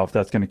somehow if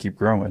that's going to keep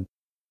growing.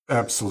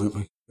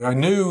 Absolutely. I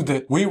knew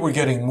that we were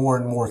getting more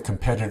and more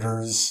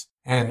competitors,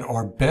 and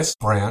our best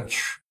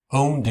branch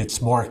owned its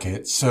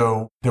market,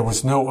 so there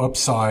was no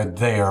upside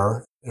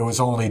there. There was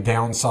only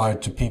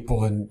downside to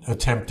people in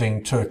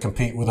attempting to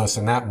compete with us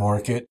in that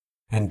market.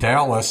 And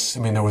Dallas,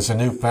 there was a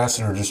new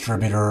fastener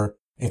distributor,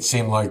 it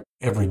seemed like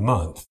every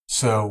month.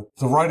 So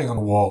the writing on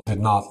the wall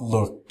did not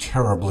look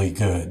terribly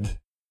good.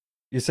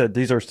 You said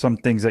these are some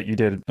things that you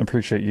did. I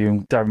appreciate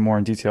you diving more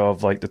in detail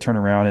of like the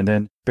turnaround. And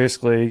then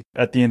basically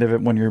at the end of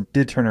it, when you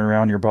did turn it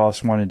around, your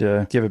boss wanted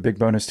to give a big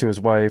bonus to his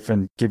wife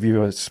and give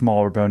you a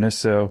smaller bonus.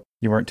 So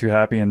you weren't too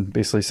happy. And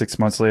basically 6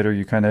 months later,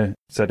 you kind of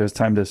said it was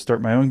time to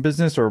start my own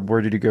business, or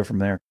where did you go from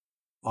there?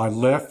 I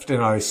left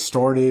and I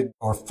started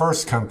our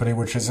first company,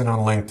 which isn't on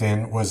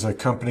LinkedIn, was a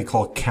company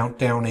called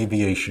Countdown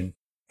Aviation.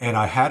 And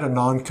I had a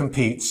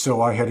non-compete,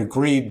 so I had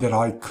agreed that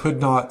I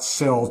could not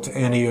sell to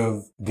any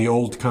of the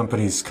old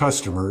company's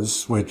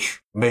customers,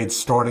 which made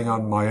starting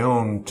on my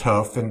own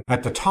tough. And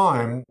at the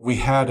time, we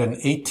had an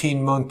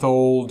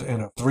 18-month-old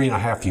and a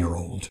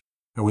 3.5-year-old.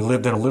 And we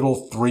lived in a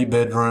little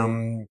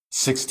 3-bedroom,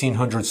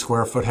 1,600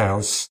 square foot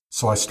house.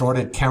 So I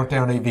started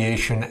Countdown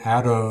Aviation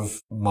out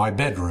of my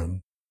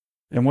bedroom.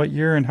 And what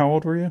year and how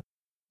old were you?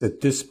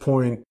 At this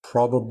point,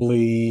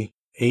 probably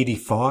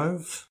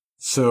 85.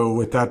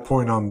 So at that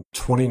point, I'm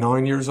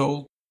 29 years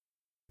old.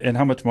 And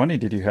how much money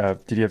did you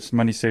have? Did you have some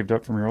money saved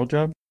up from your old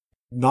job?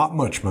 Not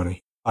much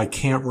money. I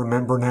can't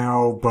remember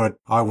now, but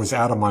I was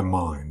out of my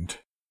mind.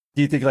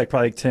 Do you think like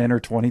probably 10 or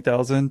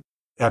 20,000?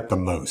 At the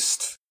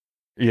most.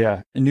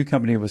 Yeah. A new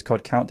company was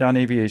called Countdown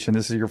Aviation.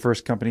 This is your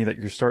first company that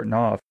you're starting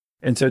off.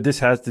 And so this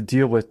has to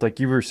deal with, like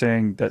you were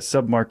saying, that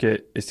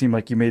sub-market. It seemed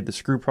like you made the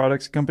screw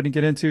products company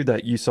get into,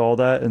 that you saw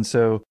that. And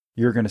so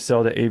you're going to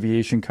sell to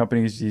aviation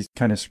companies these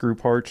kind of screw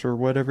parts or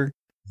whatever?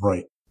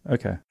 Right.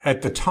 Okay.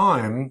 At the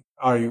time,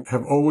 I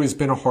have always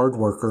been a hard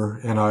worker,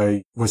 and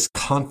I was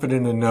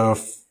confident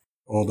enough,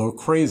 although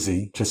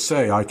crazy, to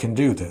say I can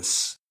do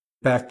this.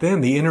 Back then,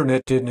 the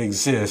internet didn't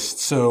exist,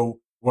 so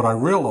what I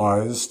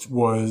realized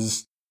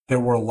was there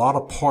were a lot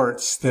of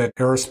parts that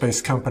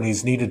aerospace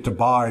companies needed to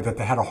buy that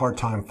they had a hard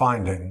time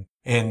finding.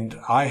 And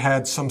I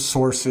had some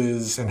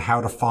sources in how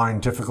to find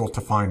difficult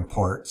to find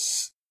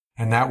parts.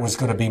 And that was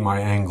going to be my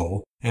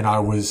angle. And I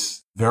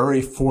was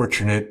very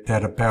fortunate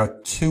that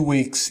about 2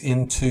 weeks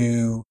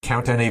into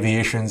Countdown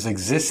Aviation's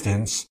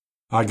existence,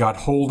 I got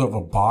hold of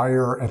a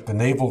buyer at the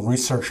Naval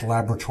Research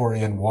Laboratory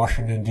in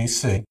Washington,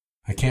 D.C.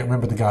 I can't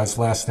remember the guy's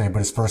last name, but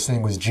his first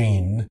name was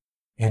Gene.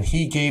 And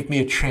he gave me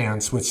a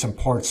chance with some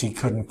parts he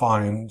couldn't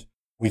find.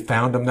 We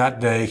found him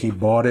that day. He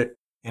bought it,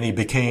 and he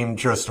became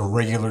just a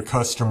regular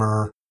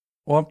customer.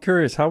 Well, I'm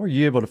curious, how were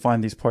you able to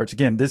find these parts?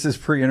 Again, this is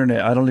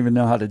pre-internet. I don't even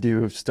know how to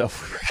do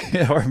stuff,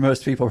 or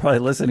most people probably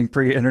listening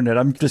pre-internet.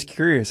 I'm just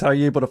curious, how are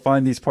you able to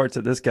find these parts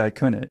that this guy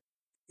couldn't?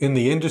 In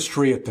the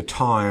industry at the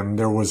time,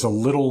 there was a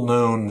little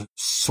known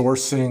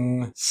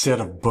sourcing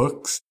set of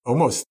books,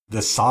 almost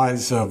the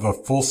size of a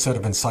full set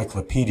of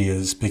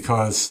encyclopedias,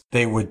 because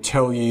they would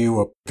tell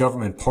you a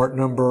government part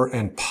number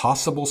and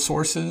possible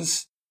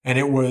sources. And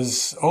it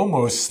was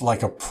almost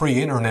like a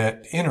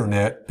pre-internet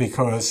internet,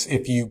 because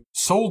if you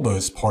sold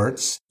those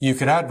parts, you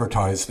could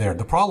advertise there.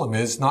 The problem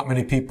is not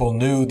many people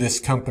knew this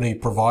company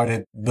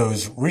provided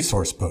those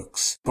resource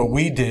books, but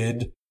we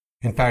did.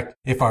 In fact,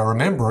 if I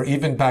remember,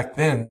 even back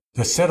then,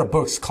 the set of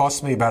books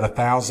cost me about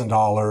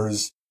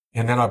 $1,000,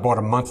 and then I bought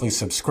a monthly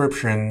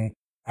subscription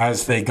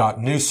as they got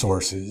new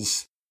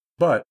sources.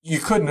 But you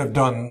couldn't have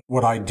done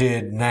what I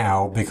did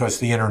now because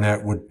the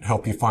internet would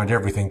help you find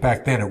everything.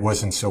 Back then, it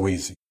wasn't so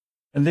easy.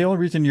 And the only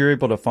reason you're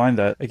able to find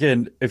that,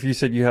 again, if you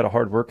said you had a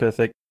hard work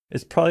ethic,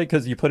 it's probably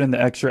because you put in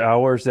the extra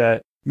hours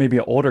that maybe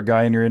an older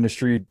guy in your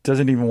industry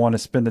doesn't even want to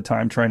spend the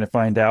time trying to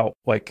find out,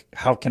 like,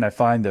 how can I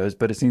find those?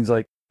 But it seems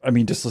like, I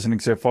mean, just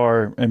listening so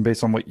far and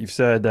based on what you've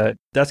said,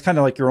 that's kind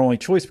of like your only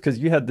choice, because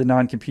you had the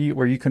non-compete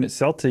where you couldn't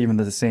sell to even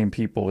the same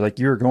people. Like,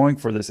 you were going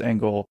for this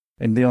angle.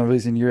 And the only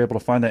reason you're able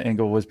to find that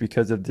angle was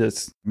because of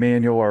this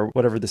manual or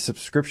whatever, the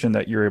subscription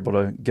that you're able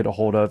to get a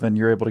hold of. And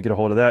you're able to get a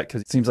hold of that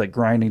because it seems like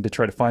grinding to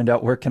try to find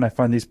out, where can I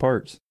find these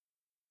parts?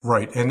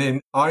 Right. And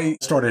then I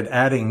started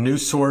adding new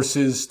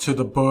sources to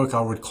the book.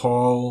 I would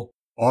call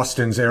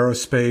Austin's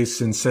Aerospace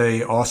and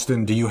say,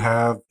 Austin, do you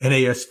have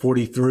NAS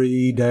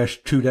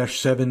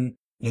 43-2-7?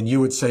 And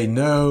you would say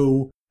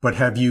no, but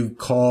have you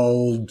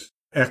called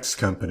X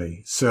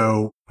company?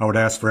 So I would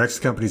ask for X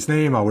company's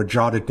name. I would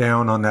jot it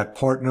down on that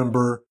part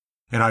number.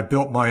 And I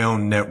built my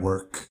own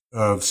network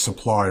of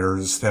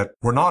suppliers that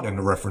were not in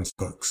the reference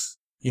books.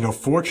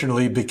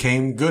 Fortunately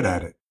became good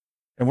at it.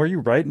 And were you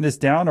writing this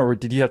down, or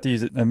did you have to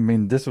use it? I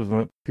mean, this was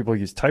when people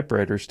used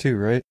typewriters too,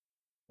 right?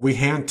 We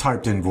hand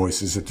typed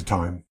invoices at the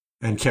time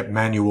and kept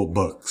manual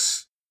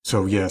books.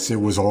 So yes,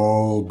 it was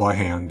all by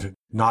hand,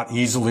 not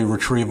easily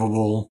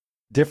retrievable.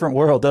 Different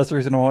world. That's the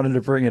reason I wanted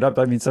to bring it up.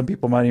 I mean, some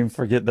people might even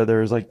forget that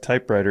there's like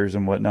typewriters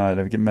and whatnot.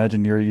 I can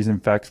imagine you're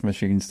using fax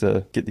machines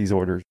to get these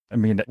orders. I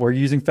mean, were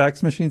you using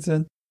fax machines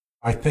then?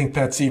 I think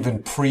that's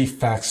even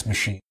pre-fax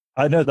machine.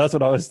 I know, that's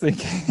what I was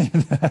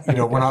thinking.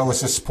 When I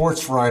was a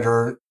sports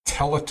writer,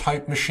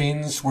 teletype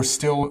machines were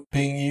still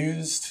being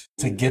used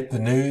to get the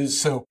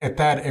news. So at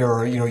that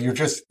era, you're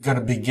just going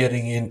to be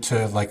getting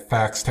into like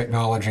fax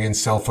technology, and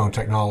cell phone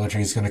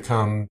technology is going to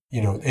come.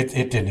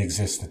 It didn't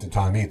exist at the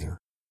time either.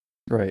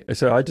 Right.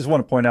 So I just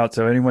want to point out,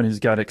 so anyone who's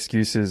got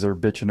excuses or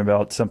bitching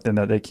about something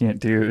that they can't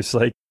do, it's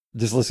like,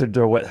 just listen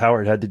to what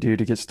Howard had to do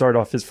to get started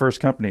off his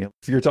first company.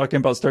 If you're talking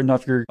about starting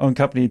off your own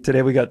company,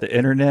 today we got the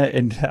internet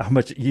and how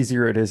much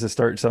easier it is to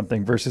start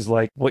something versus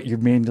like what you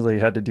manually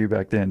had to do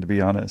back then, to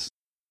be honest.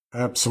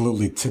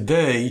 Absolutely.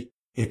 Today,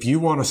 if you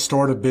want to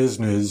start a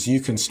business, you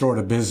can start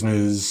a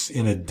business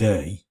in a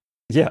day.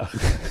 Yeah.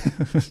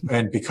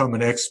 And become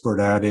an expert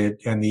at it.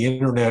 And the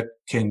internet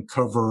can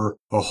cover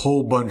a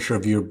whole bunch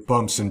of your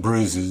bumps and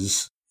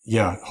bruises.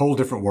 Yeah, whole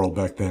different world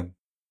back then.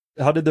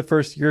 How did the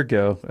first year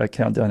go at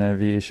Countdown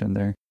Aviation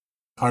there?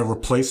 I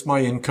replaced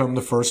my income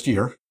the first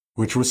year,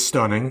 which was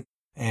stunning.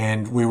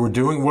 And we were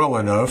doing well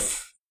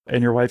enough.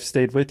 And your wife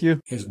stayed with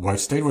you? His wife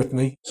stayed with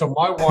me. So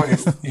my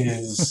wife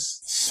is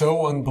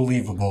so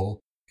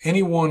unbelievable.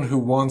 Anyone who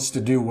wants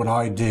to do what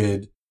I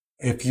did,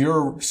 if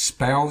your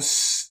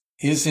spouse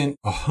isn't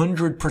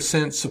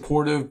 100%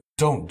 supportive,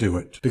 don't do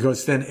it.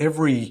 Because then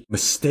every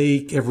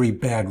mistake, every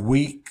bad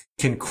week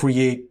can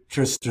create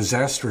just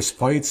disastrous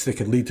fights that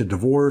could lead to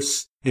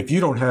divorce. If you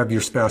don't have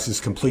your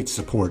spouse's complete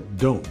support,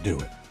 don't do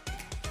it.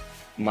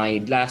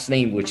 My last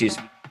name, which is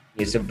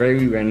a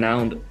very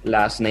renowned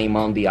last name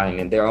on the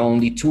island. There are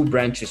only two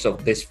branches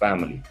of this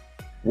family.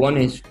 One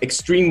is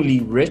extremely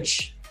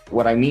rich.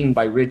 What I mean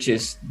by rich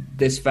is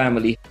this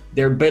family,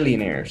 they're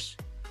billionaires.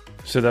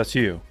 So that's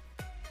you.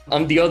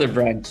 I'm the other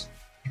branch.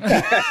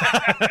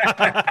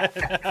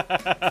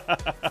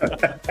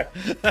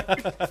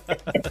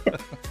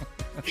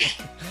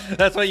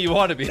 That's what you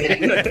want to be.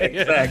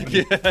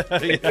 Exactly.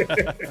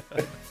 Yeah.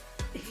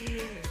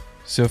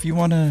 So if you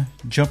want to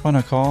jump on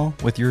a call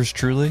with yours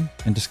truly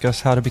and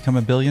discuss how to become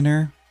a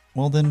billionaire,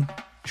 well then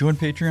join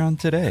Patreon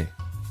today.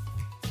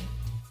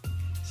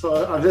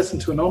 So I've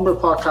listened to a number of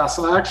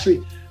podcasts, and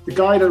actually the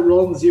guy that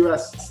runs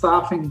US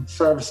staffing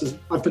services,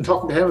 I've been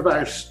talking to him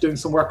about doing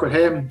some work with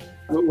him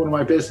with one of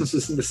my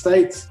businesses in the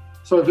States.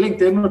 So I've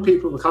linked in with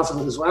people because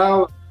of it as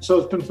well. So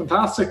it's been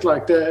fantastic,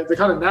 like the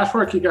kind of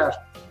network you get.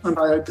 And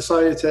I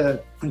decided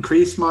to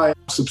increase my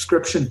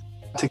subscription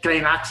to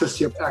gain access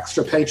to your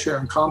extra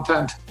Patreon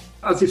content.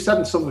 As you've said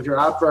in some of your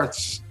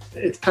adverts,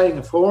 it's paying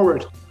it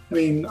forward. I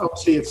mean,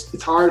 obviously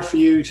it's hard for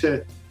you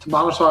to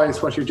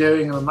monetize what you're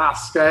doing on a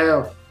mass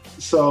scale.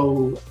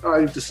 So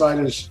I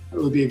decided it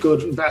would be a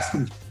good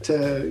investment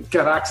to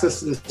get access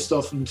to this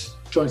stuff and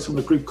join some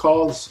of the group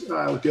calls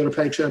with the other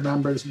Patreon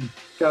members and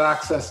get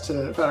access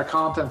to better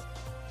content.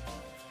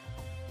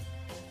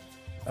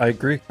 I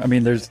agree. I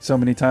mean, there's so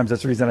many times.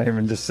 That's the reason I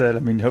even just said, I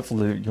mean,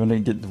 hopefully you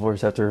wouldn't get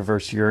divorced after a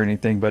first year or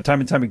anything. But time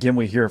and time again,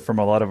 we hear from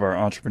a lot of our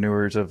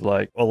entrepreneurs of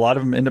like, a lot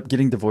of them end up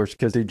getting divorced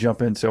because they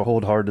jump in so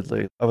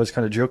wholeheartedly. I was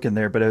kind of joking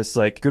there, but it's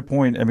like, good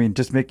point. I mean,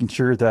 just making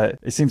sure that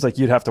it seems like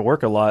you'd have to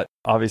work a lot,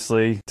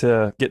 obviously,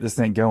 to get this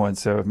thing going.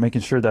 So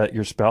making sure that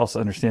your spouse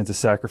understands the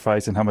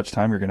sacrifice and how much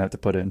time you're going to have to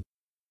put in.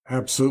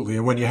 Absolutely.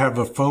 And when you have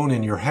a phone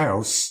in your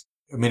house,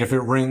 I mean, if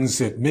it rings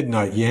at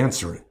midnight, you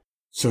answer it.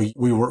 So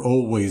we were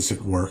always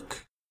at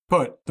work.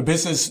 But the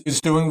business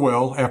is doing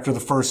well after the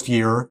first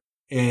year.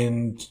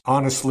 And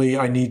honestly,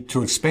 I need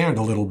to expand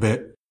a little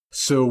bit.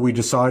 So we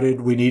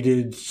decided we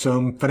needed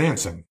some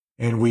financing.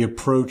 And we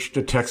approached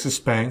a Texas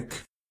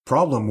bank.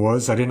 Problem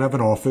was, I didn't have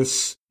an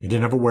office. I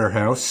didn't have a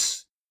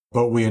warehouse.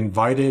 But we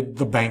invited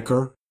the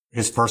banker.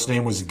 His first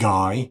name was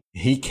Guy.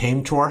 He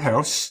came to our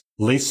house.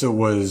 Lisa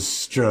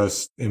was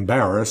just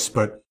embarrassed,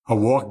 but I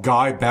walked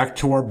Guy back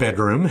to our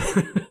bedroom.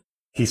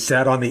 He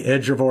sat on the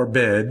edge of our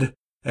bed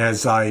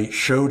as I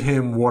showed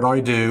him what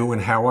I do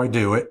and how I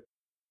do it.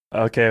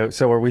 Okay,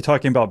 so are we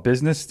talking about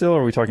business still,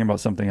 or are we talking about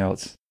something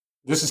else?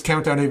 This is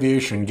Countdown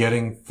Aviation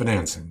getting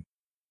financing.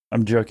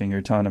 I'm joking.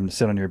 You're telling him to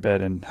sit on your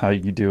bed and how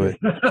you do it.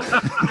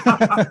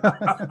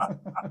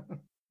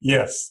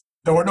 Yes.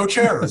 There were no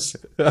chairs.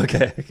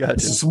 Okay, gotcha.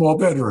 It's a small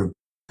bedroom.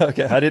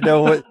 Okay, I didn't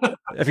know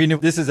if you knew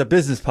this is a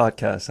business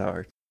podcast,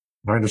 Howard.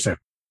 I understand.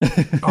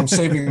 I'm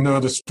saving the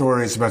other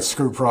stories about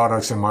screw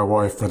products and my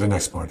wife for the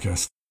next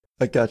podcast.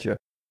 I gotcha.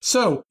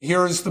 So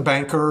here's the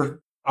banker.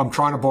 I'm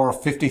trying to borrow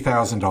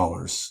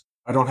 $50,000.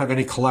 I don't have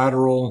any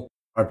collateral.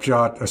 I've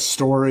got a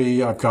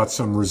story. I've got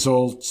some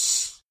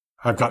results.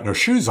 I've got no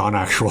shoes on,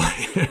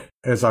 actually.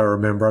 As I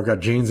remember, I've got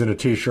jeans and a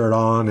T-shirt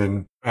on.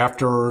 And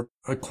after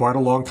quite a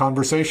long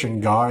conversation,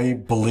 Guy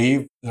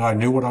believed that I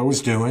knew what I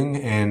was doing.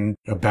 And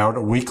about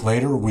a week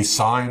later, we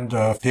signed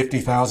a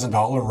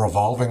 $50,000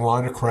 revolving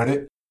line of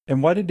credit.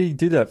 And why did he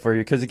do that for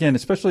you? Because again,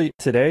 especially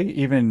today,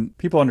 even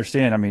people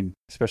understand, I mean,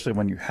 especially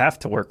when you have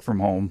to work from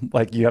home,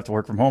 like you have to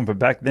work from home. But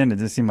back then, it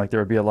didn't seem like there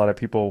would be a lot of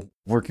people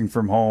working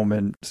from home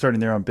and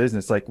starting their own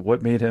business. Like,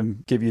 what made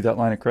him give you that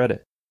line of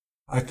credit?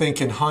 I think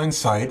in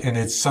hindsight, and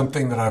it's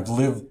something that I've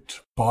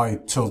lived by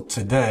till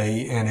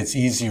today, and it's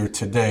easier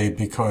today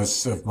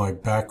because of my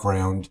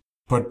background.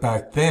 But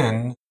back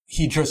then,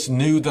 he just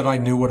knew that I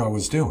knew what I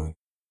was doing.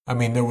 I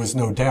mean, there was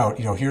no doubt,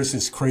 here's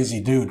this crazy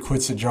dude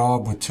quits a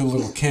job with 2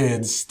 little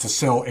kids to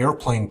sell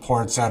airplane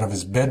parts out of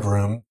his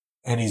bedroom,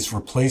 and he's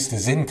replaced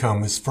his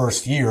income his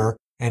first year,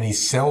 and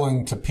he's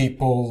selling to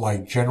people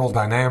like General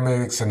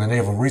Dynamics and the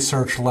Naval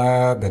Research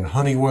Lab and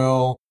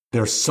Honeywell.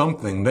 There's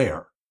something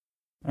there.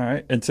 All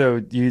right. And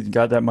so you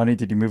got that money.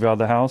 Did you move out of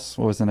the house?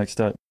 What was the next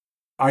step?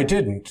 I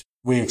didn't.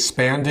 We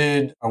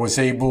expanded. I was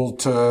able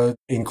to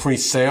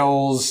increase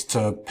sales,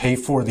 to pay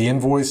for the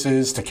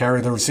invoices, to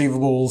carry the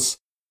receivables.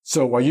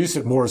 So I used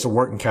it more as a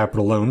working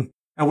capital loan.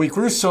 And we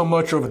grew so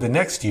much over the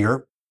next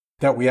year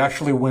that we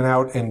actually went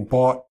out and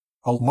bought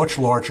a much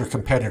larger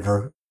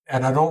competitor.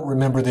 And I don't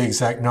remember the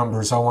exact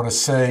numbers. I want to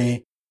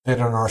say that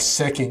in our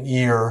second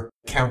year,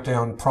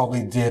 Countdown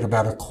probably did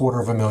about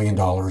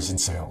 $250,000 in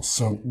sales.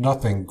 So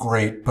nothing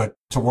great, but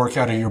to work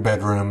out of your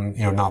bedroom,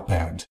 not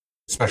bad,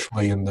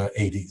 especially in the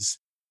 80s.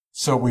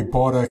 So we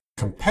bought a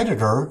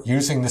competitor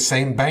using the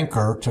same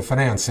banker to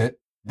finance it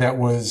that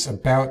was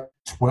about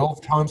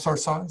 12 times our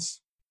size.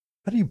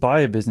 How do you buy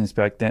a business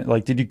back then?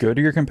 Like, did you go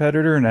to your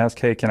competitor and ask,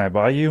 hey, can I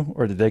buy you?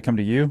 Or did they come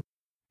to you?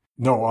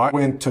 No, I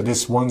went to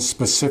this one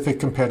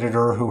specific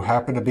competitor who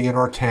happened to be in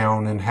our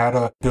town and had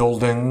a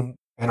building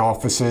and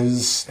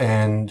offices,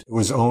 and it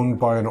was owned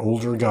by an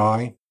older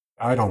guy.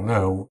 I don't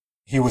know.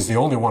 He was the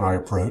only one I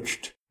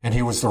approached, and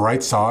he was the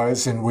right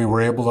size, and we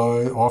were able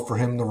to offer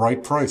him the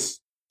right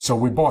price. So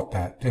we bought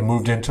that and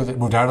moved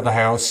out of the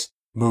house,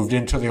 moved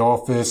into the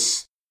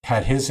office,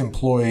 had his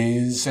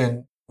employees,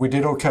 and we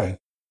did okay.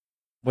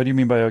 What do you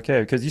mean by okay?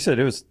 Because you said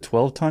it was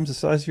 12 times the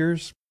size of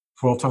yours?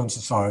 12 times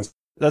the size.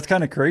 That's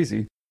kind of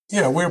crazy.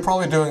 Yeah, we were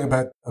probably doing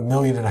about $1.5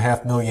 million,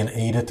 $1.8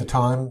 million at the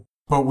time.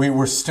 But we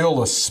were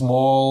still a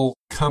small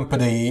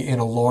company in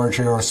a large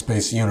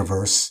aerospace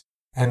universe.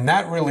 And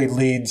that really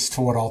leads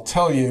to what I'll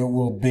tell you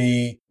will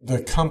be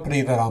the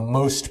company that I'm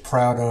most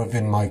proud of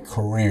in my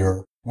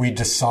career. We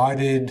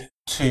decided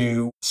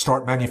to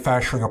start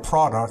manufacturing a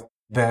product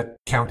that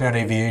Countdown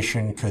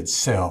Aviation could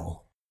sell.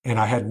 And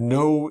I had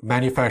no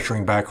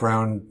manufacturing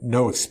background,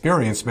 no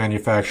experience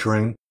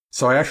manufacturing.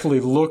 So I actually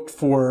looked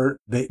for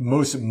the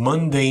most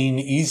mundane,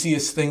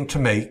 easiest thing to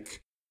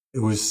make. It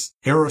was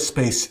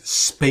aerospace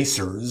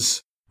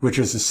spacers, which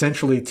is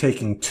essentially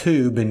taking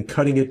tube and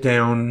cutting it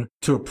down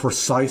to a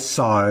precise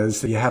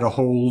size that you had to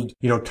hold,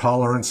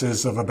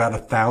 tolerances of about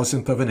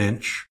 1,000th of an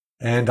inch.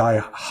 And I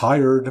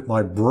hired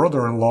my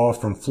brother-in-law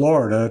from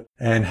Florida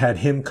and had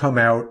him come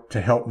out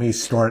to help me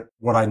start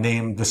what I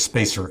named the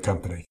Spacer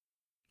Company.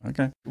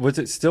 Okay. Was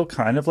it still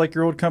kind of like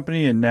your old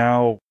company and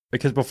now,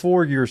 because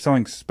before you were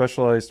selling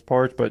specialized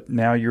parts, but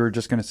now you're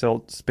just going to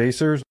sell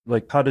spacers?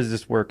 Like, how does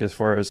this work as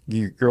far as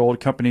your old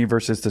company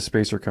versus the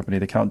Spacer Company,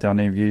 the Countdown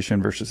Aviation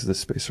versus the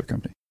Spacer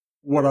Company?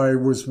 What I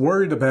was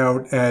worried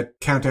about at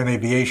Countdown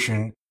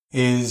Aviation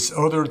is,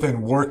 other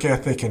than work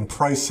ethic and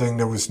pricing,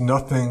 there was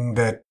nothing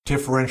that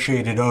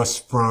differentiated us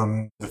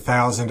from the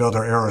 1,000 other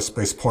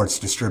aerospace parts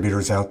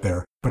distributors out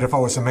there. But if I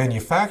was a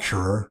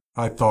manufacturer,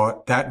 I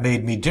thought that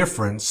made me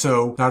different.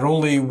 So not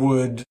only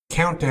would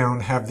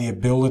Countdown have the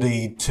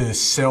ability to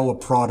sell a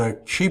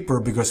product cheaper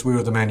because we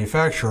were the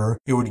manufacturer,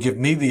 it would give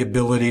me the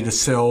ability to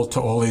sell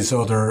to all these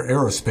other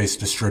aerospace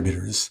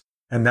distributors.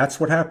 And that's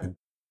what happened.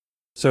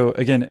 So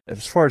again,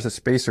 as far as a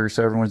spacer,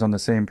 so everyone's on the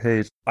same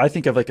page, I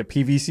think of like a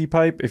PVC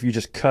pipe. If you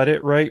just cut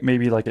it right,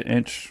 maybe like an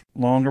inch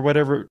long or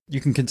whatever,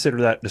 you can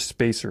consider that the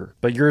spacer.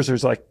 But yours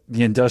is like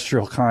the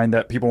industrial kind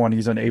that people want to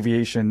use on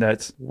aviation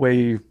that's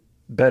way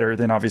better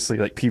than obviously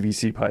like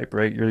PVC pipe,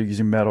 right? You're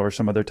using metal or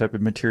some other type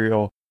of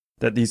material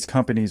that these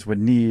companies would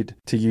need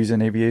to use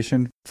in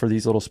aviation for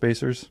these little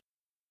spacers.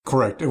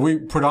 Correct. We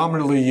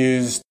predominantly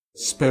used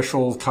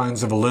special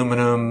kinds of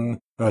aluminum,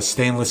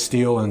 stainless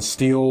steel, and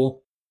steel.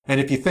 And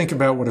if you think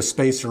about what a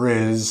spacer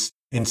is,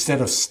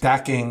 instead of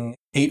stacking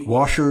 8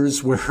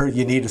 washers where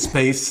you need a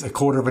space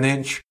 1/4 of an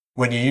inch,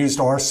 when you used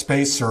our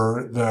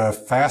spacer, the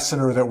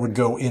fastener that would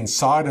go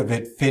inside of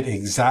it fit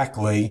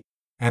exactly,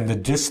 and the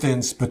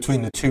distance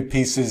between the 2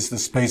 pieces the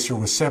spacer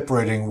was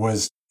separating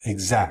was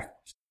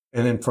exact.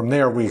 And then from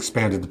there, we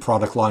expanded the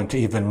product line to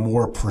even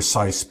more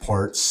precise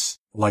parts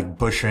like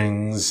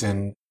bushings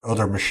and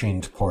other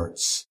machined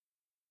parts.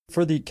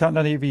 For the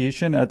Countdown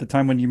Aviation, at the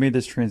time when you made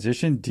this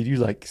transition, did you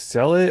like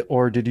sell it,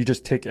 or did you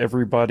just take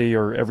everybody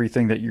or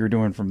everything that you were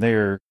doing from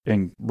there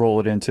and roll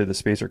it into the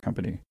spacer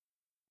company?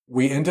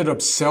 We ended up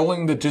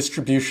selling the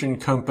distribution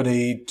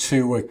company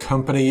to a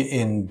company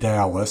in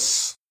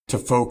Dallas to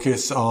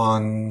focus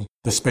on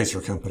the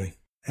spacer company.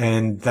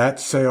 And that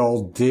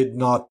sale did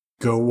not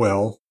go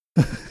well.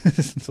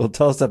 So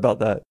tell us about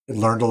that. It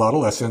learned a lot of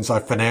lessons.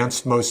 I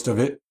financed most of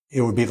it.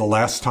 It would be the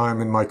last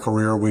time in my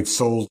career. We've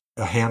sold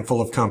a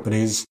handful of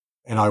companies,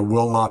 and I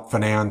will not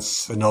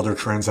finance another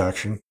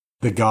transaction.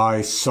 The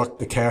guy sucked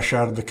the cash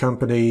out of the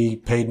company,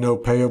 paid no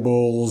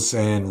payables,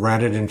 and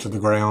ran it into the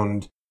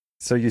ground.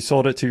 So you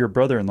sold it to your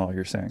brother-in-law,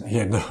 you're saying?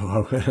 Yeah,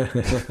 no.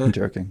 I'm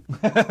joking.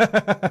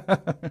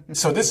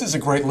 So this is a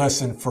great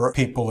lesson for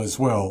people as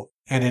well.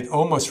 And it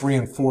almost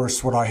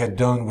reinforced what I had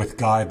done with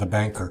Guy the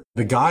banker.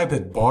 The guy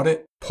that bought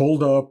it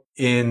pulled up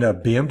in a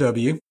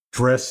BMW,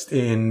 dressed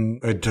in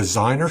a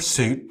designer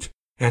suit,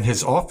 and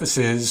his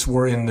offices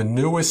were in the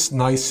newest,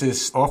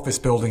 nicest office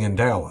building in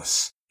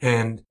Dallas.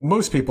 And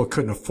most people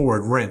couldn't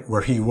afford rent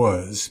where he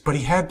was, but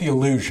he had the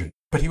illusion.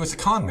 But he was a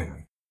con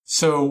man.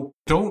 So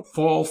don't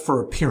fall for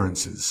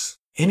appearances.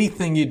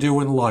 Anything you do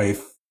in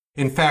life.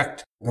 In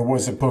fact, there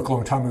was a book a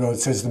long time ago that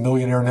says The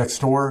Millionaire Next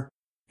Door.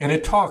 And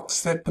it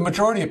talks that the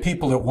majority of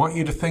people that want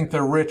you to think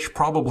they're rich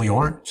probably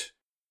aren't.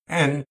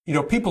 And,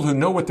 people who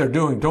know what they're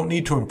doing don't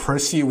need to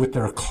impress you with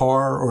their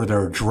car or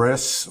their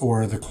dress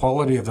or the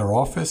quality of their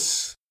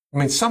office. I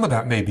mean, some of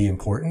that may be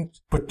important,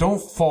 but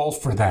don't fall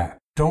for that.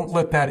 Don't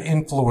let that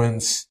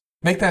influence,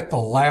 make that the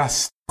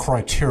last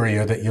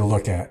criteria that you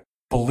look at.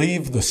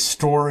 Believe the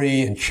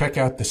story and check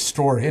out the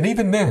story. And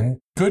even then,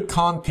 good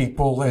con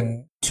people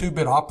and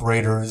 2-bit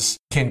operators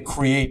can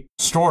create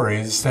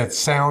stories that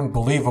sound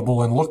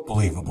believable and look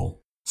believable.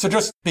 So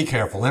just be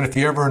careful. And if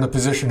you're ever in a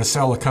position to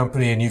sell a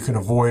company and you can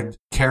avoid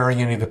carrying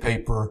any of the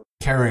paper,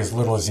 carry as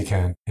little as you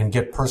can and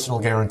get personal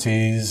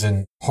guarantees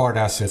and hard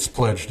assets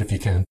pledged if you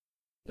can.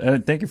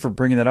 Thank you for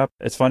bringing that up.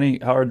 It's funny,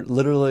 Howard,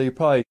 literally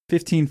probably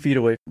 15 feet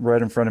away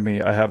right in front of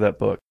me, I have that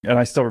book. And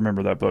I still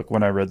remember that book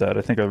when I read that.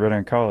 I think I read it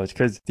in college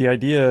because the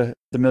idea,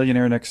 The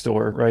Millionaire Next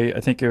Door, right?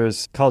 I think it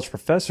was college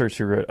professors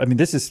who wrote,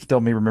 this is still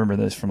me remembering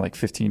this from like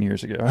 15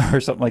 years ago or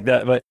something like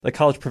that. But the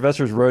college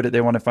professors wrote it.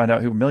 They want to find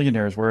out who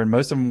millionaires were. And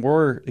most of them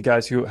were the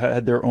guys who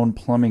had their own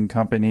plumbing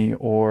company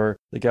or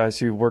the guys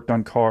who worked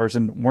on cars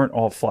and weren't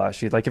all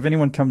flashy. Like if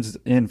anyone comes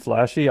in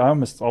flashy, I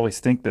almost always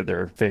think that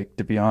they're fake,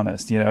 to be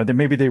honest. Then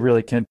maybe they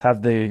really can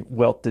have the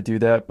wealth to do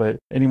that. But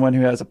anyone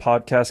who has a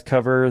podcast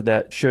cover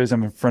that shows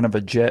them in front of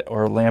a jet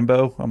or a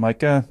Lambo, I'm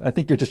like, I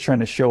think you're just trying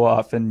to show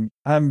off. And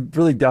I'm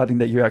really doubting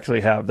that you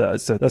actually have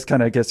that. So that's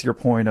kind of, I guess, your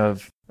point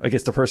of, I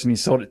guess the person you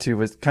sold it to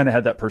was kind of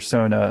had that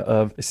persona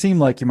of, it seemed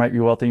like you might be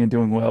wealthy and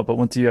doing well, but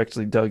once you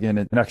actually dug in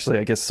and actually,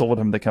 I guess, sold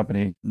him the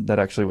company, that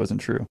actually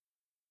wasn't true.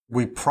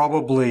 We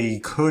probably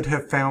could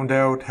have found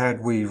out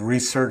had we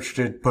researched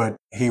it, but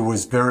he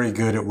was very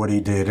good at what he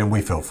did and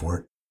we fell for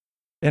it.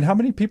 And how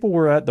many people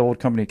were at the old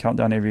company,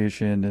 Countdown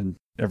Aviation, and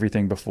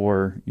everything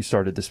before you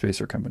started the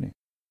spacer company?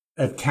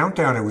 At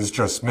Countdown, it was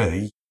just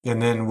me.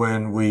 And then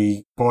when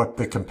we bought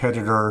the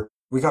competitor,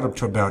 we got up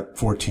to about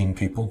 14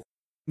 people.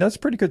 That's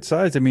pretty good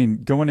size.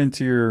 Going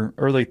into your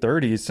early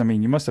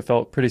 30s, you must have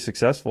felt pretty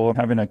successful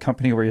having a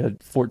company where you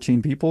had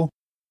 14 people.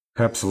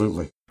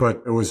 Absolutely.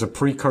 But it was a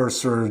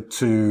precursor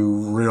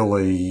to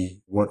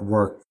really what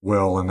worked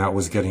well, and that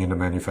was getting into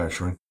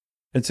manufacturing.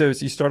 And so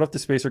you start off the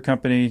spacer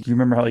company. Do you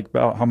remember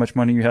about how much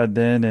money you had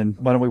then? And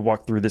why don't we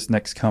walk through this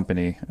next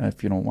company,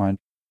 if you don't mind?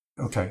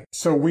 Okay.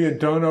 So we had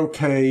done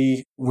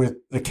okay with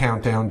the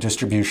Countdown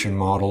distribution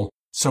model.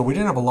 So we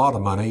didn't have a lot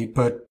of money,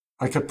 but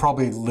I could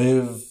probably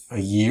live a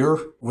year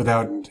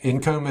without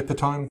income at the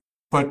time.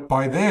 But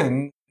by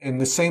then, and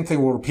the same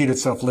thing will repeat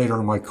itself later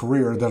in my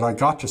career, that I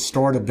got to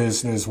start a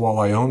business while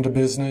I owned a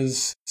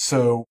business.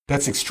 So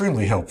that's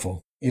extremely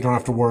helpful. You don't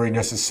have to worry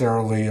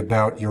necessarily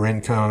about your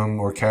income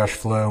or cash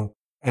flow.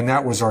 And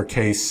that was our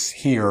case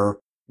here.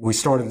 We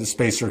started the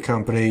spacer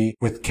company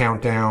with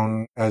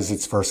Countdown as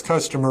its first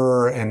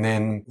customer and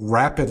then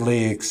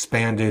rapidly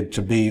expanded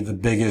to be the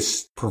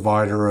biggest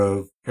provider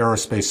of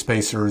aerospace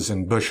spacers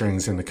and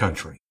bushings in the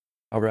country.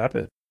 How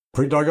rapid?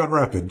 Pretty doggone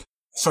rapid.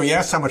 So you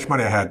asked how much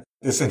money I had.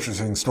 This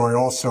interesting story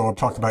also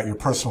talked about your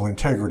personal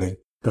integrity.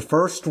 The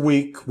first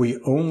week we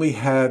only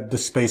had the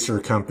spacer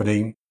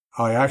company,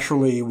 I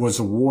actually was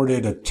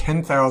awarded a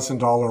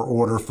 $10,000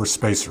 order for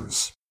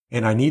spacers.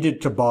 And I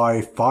needed to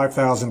buy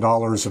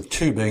 $5,000 of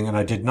tubing, and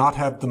I did not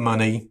have the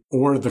money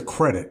or the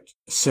credit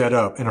set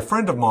up. And a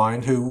friend of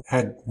mine who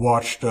had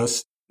watched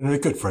us, and a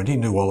good friend, he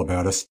knew all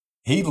about us,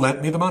 he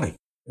lent me the money.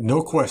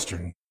 No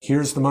question.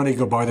 Here's the money,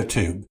 go buy the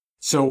tube.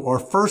 So our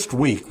first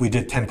week, we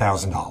did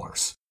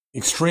 $10,000.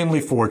 Extremely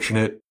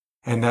fortunate.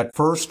 And that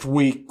first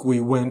week, we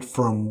went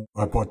from,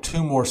 I bought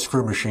 2 more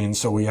screw machines,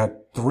 so we had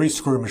 3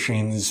 screw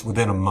machines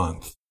within a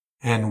month.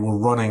 And we're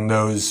running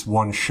those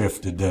 1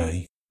 shift a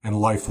day. And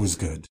life was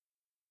good.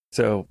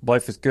 So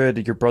life is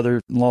good. Your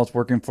brother-in-law's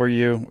working for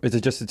you. Is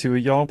it just the 2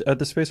 of y'all at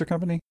the spacer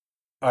company?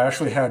 I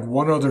actually had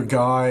 1 other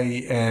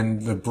guy,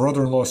 and the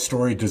brother-in-law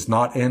story does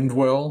not end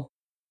well.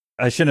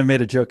 I shouldn't have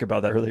made a joke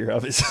about that earlier,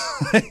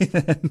 obviously.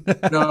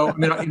 No, I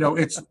mean,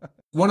 it's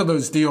one of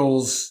those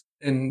deals,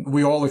 and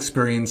we all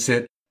experience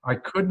it. I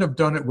couldn't have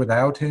done it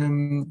without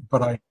him,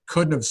 but I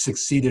couldn't have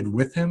succeeded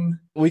with him.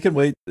 We can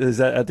wait. Is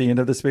that at the end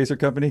of the spacer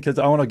company? Because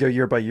I want to go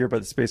year by year by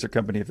the spacer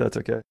company, if that's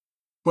okay.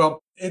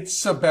 Well,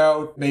 it's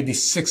about maybe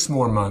 6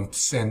 more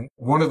months. And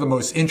one of the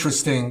most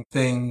interesting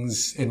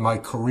things in my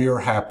career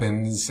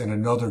happens, and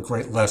another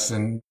great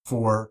lesson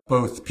for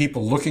both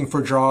people looking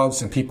for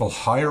jobs and people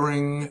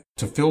hiring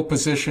to fill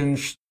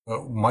positions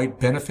might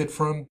benefit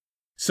from.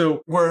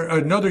 So we're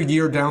another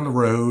year down the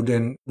road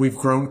and we've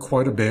grown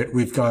quite a bit.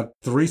 We've got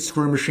 3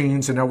 screw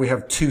machines and now we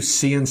have 2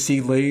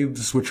 CNC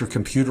lathes, which are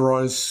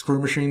computerized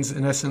screw machines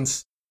in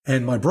essence.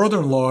 And my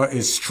brother-in-law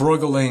is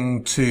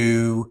struggling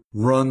to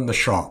run the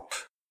shop.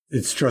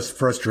 It's just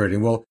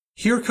frustrating. Well,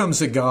 here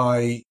comes a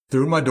guy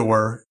through my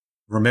door,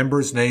 remember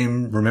his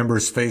name, remember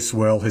his face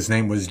well. His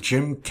name was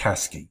Jim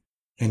Caskey.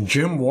 And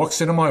Jim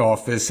walks into my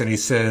office and he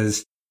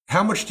says,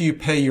 "How much do you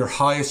pay your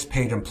highest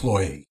paid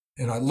employee?"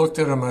 And I looked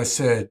at him and I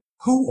said,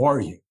 "Who are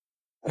you?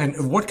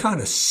 And what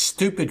kind of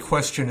stupid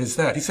question is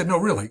that?" He said, "No,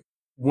 really,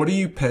 what do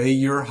you pay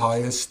your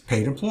highest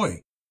paid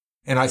employee?"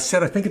 And I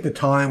said, I think at the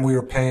time we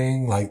were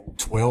paying like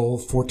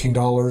 $12,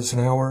 $14 an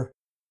hour.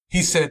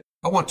 He said,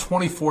 "I want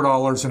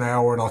 $24 an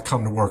hour and I'll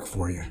come to work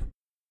for you."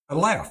 I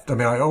laughed. I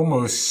mean, I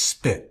almost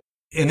spit.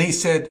 And he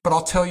said, "But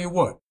I'll tell you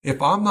what,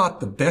 if I'm not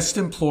the best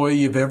employee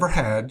you've ever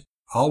had,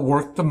 I'll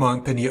work the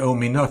month and you owe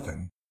me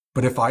nothing.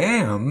 But if I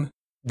am,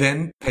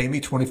 then pay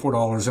me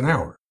 $24 an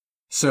hour."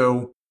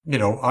 So,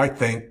 I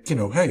think,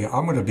 hey,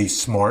 I'm going to be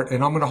smart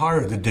and I'm going to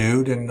hire the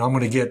dude and I'm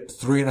going to get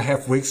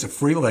 3.5 weeks of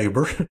free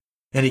labor.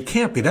 And he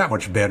can't be that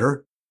much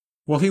better.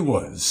 Well, he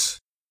was.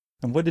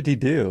 And what did he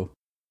do?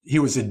 He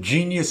was a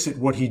genius at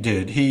what he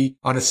did. He,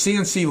 on a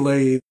CNC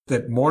lathe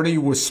that Marty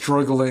was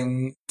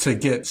struggling to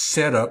get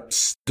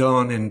setups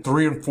done in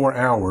 3 and 4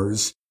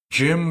 hours,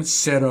 Jim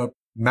set up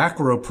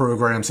macro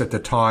programs at the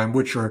time,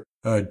 which are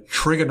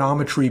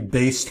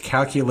trigonometry-based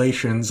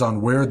calculations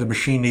on where the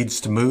machine needs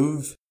to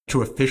move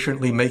to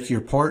efficiently make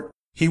your part.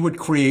 He would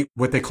create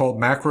what they called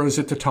macros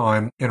at the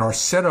time, and our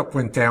setup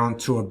went down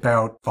to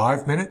about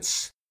 5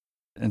 minutes.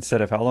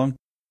 Instead of how long?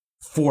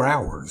 4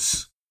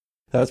 hours.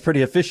 That's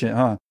pretty efficient,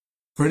 huh?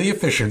 Pretty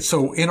efficient.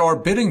 So in our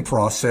bidding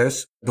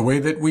process, the way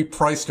that we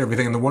priced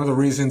everything, and one of the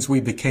reasons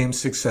we became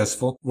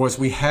successful was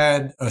we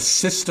had a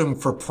system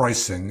for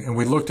pricing, and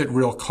we looked at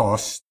real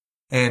costs,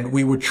 and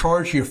we would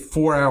charge you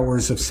 4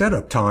 hours of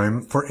setup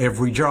time for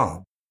every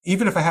job.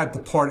 Even if I had the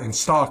part in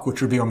stock,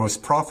 which would be our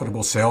most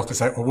profitable sale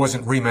because I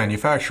wasn't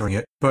remanufacturing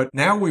it. But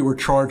now we were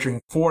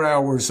charging 4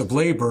 hours of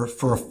labor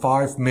for a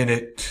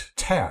 5-minute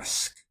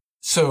task.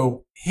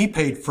 So he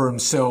paid for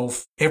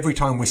himself every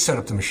time we set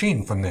up the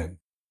machine from then.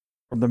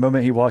 From the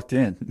moment he walked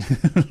in.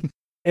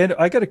 And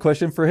I got a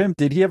question for him.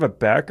 Did he have a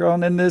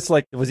background in this?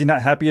 Like, was he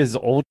not happy at his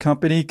old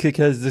company?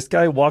 Because this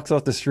guy walks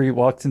off the street,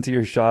 walks into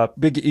your shop,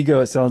 big ego,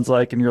 it sounds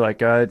like, and you're like,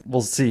 God,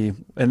 we'll see.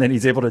 And then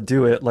he's able to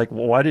do it. Like,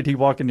 why did he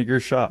walk into your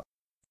shop?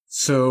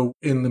 So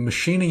in the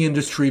machining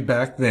industry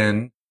back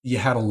then, you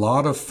had a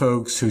lot of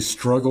folks who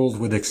struggled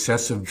with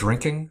excessive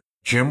drinking.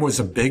 Jim was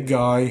a big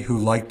guy who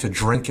liked to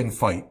drink and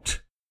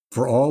fight.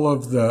 For all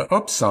of the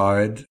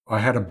upside, I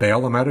had to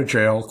bail him out of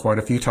jail quite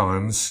a few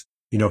times.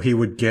 He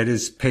would get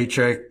his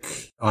paycheck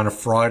on a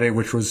Friday,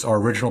 which was our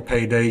original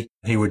payday.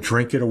 He would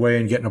drink it away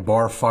and get in a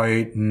bar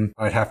fight, and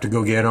I'd have to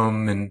go get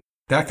him and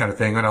that kind of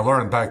thing. And I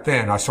learned back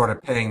then, I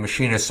started paying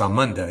machinists on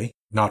Monday,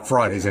 not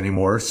Fridays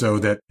anymore, so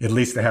that at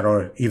least they had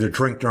to either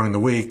drink during the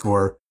week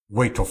or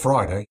wait till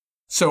Friday.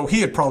 So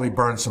he had probably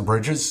burned some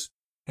bridges.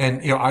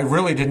 And, I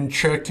really didn't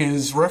check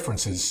his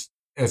references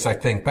as I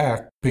think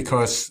back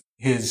because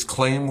his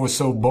claim was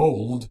so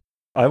bold.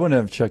 I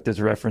wouldn't have checked his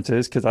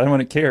references because I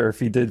wouldn't care if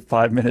he did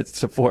 5 minutes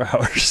to 4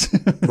 hours.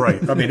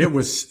 Right. I mean, it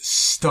was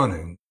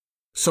stunning.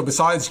 So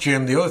besides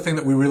Jim, the other thing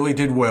that we really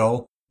did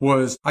well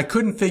was I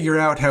couldn't figure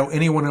out how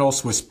anyone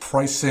else was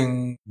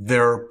pricing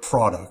their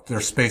product,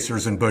 their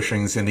spacers and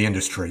bushings in the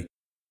industry.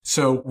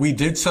 So we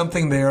did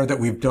something there that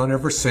we've done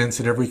ever since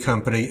at every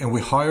company, and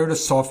we hired a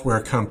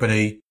software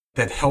company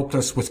that helped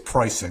us with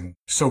pricing.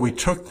 So we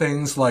took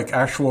things like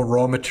actual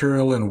raw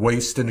material and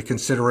waste into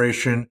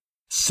consideration,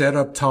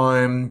 setup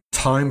time,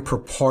 time per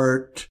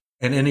part,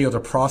 and any other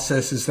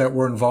processes that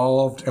were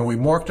involved. And we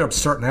marked up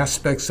certain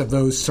aspects of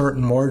those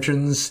certain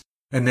margins.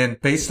 And then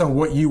based on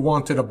what you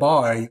wanted to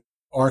buy,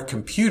 our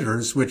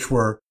computers, which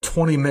were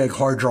 20 meg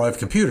hard drive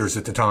computers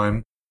at the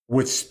time,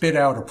 would spit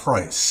out a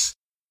price.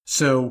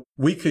 So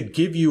we could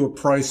give you a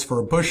price for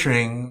a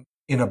bushing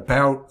in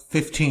about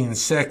 15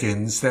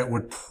 seconds that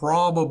would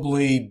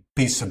probably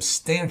be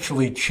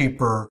substantially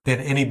cheaper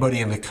than anybody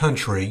in the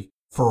country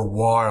for a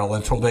while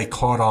until they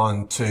caught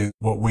on to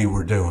what we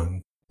were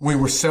doing. We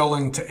were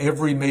selling to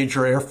every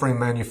major airframe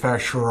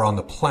manufacturer on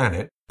the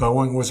planet.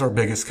 Boeing was our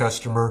biggest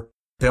customer.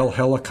 Bell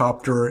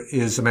Helicopter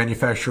is a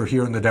manufacturer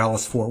here in the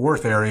Dallas-Fort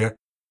Worth area.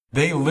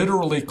 They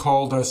literally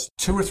called us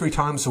 2 or 3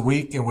 times a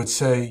week and would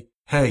say,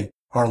 hey,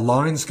 our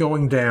line's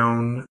going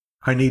down.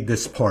 I need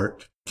this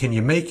part. Can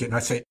you make it? And I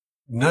say,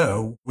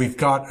 no, we've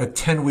got a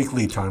 10-week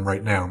lead time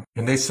right now.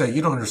 And they say,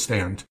 you don't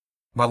understand.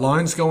 My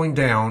line's going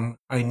down.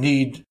 I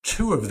need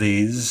 2 of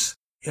these,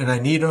 and I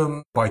need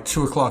them by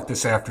 2 o'clock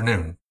this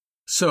afternoon.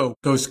 So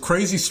those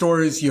crazy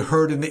stories you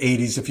heard in the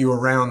 80s, if you were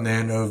around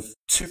then, of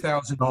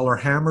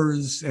 $2,000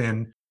 hammers,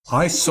 and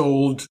I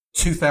sold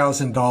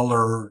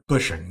 $2,000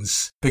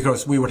 bushings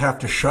because we would have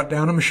to shut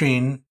down a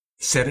machine,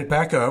 set it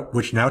back up,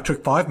 which now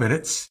took 5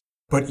 minutes,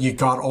 but you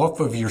got off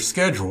of your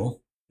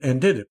schedule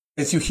and did it.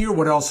 As you hear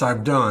what else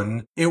I've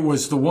done, it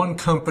was the one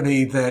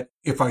company that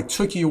if I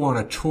took you on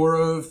a tour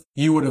of,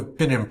 you would have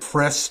been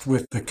impressed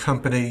with the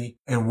company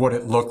and what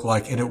it looked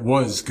like, and it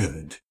was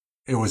good.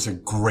 It was a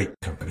great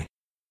company.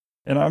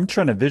 And I'm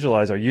trying to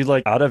visualize, are you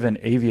like out of an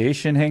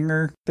aviation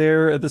hangar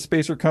there at the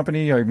Spacer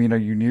Company? I mean, are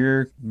you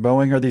near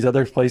Boeing or these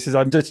other places?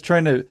 I'm just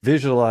trying to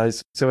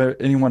visualize. So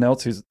anyone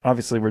else who's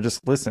obviously we're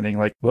just listening,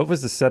 like what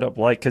was the setup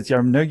like? Because I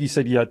know you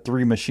said you had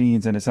 3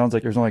 machines and it sounds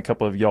like there's only a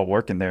couple of y'all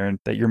working there and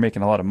that you're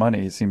making a lot of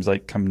money. It seems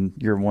like come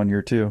year 1,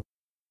 year 2.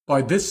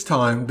 By this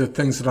time, the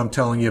things that I'm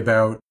telling you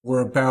about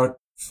were about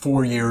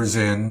 4 years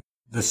in.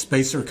 The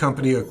Spacer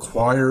Company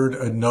acquired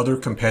another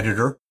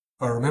competitor.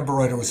 If I remember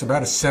right, it was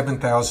about a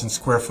 7,000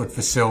 square foot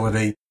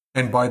facility.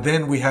 And by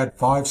then we had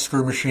 5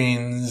 screw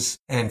machines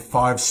and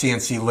 5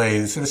 CNC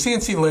lathes. And a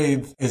CNC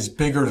lathe is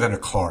bigger than a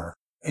car.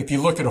 If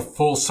you look at a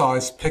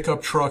full-size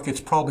pickup truck, it's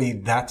probably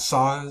that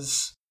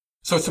size.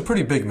 So it's a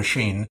pretty big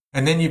machine.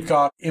 And then you've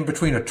got in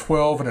between a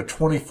 12 and a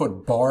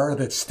 20-foot bar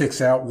that sticks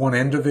out one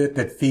end of it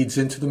that feeds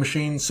into the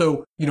machine.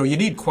 So, you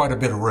need quite a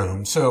bit of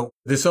room. So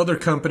this other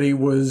company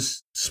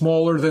was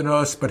smaller than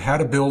us, but had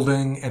a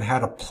building and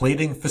had a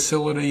plating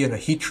facility and a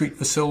heat treat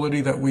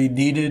facility that we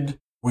needed.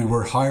 We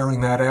were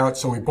hiring that out.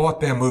 So we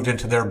bought them, moved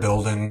into their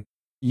building.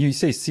 You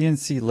say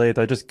CNC lathe.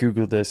 I just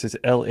Googled this. It's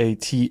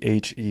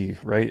LATHE,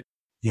 right?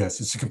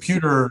 Yes, it's a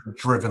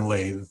computer-driven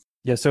lathe.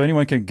 Yeah, so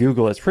anyone can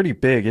Google it. It's pretty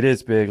big. It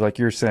is big, like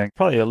you're saying.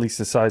 Probably at least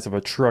the size of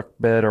a truck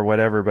bed or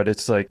whatever, but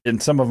it's like,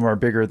 and some of them are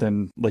bigger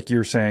than, like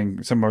you're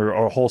saying, some are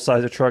a whole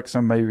size of truck,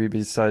 some maybe be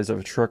the size of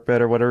a truck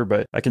bed or whatever,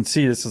 but I can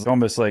see this is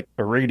almost like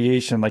a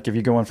radiation, like if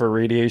you go in for a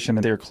radiation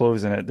and they're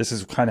closing it, this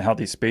is kind of how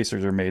these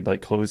spacers are made,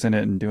 like closing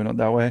it and doing it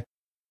that way.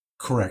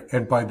 Correct.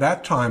 And by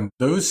that time,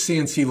 those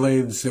CNC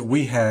lathes that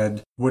we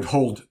had would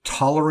hold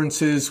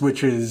tolerances,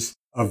 which is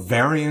a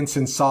variance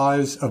in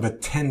size of a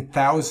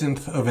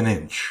 10,000th of an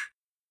inch.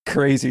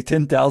 Crazy.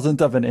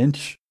 10,000th of an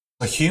inch.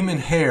 A human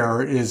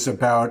hair is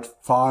about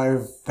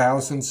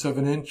 5,000ths of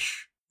an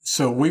inch.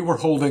 So we were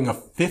holding a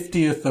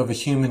 50th of a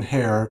human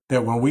hair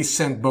that when we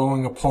sent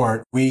Boeing a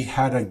part, we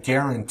had to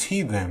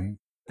guarantee them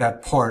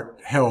that part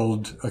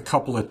held a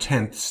couple of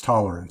tenths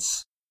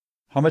tolerance.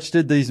 How much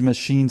did these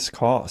machines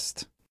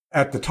cost?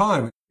 At the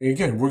time,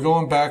 again, we're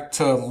going back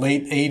to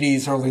late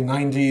 80s, early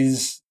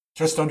 90s,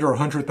 just under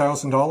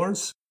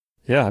 $100,000.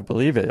 Yeah, I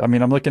believe it. I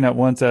mean, I'm looking at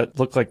ones that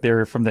look like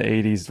they're from the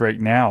 80s right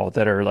now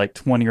that are like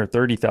 20 or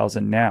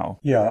 30,000 now.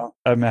 Yeah.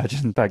 I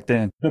imagine back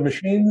then. The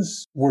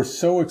machines were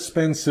so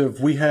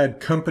expensive. We had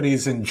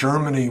companies in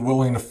Germany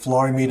willing to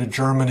fly me to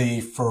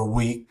Germany for a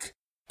week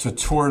to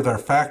tour their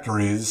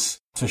factories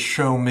to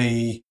show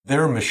me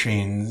their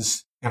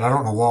machines. And I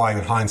don't know why, in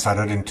hindsight,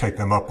 I didn't take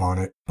them up on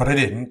it, but I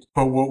didn't.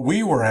 But what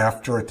we were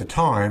after at the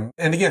time,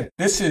 and again,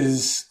 this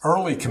is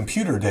early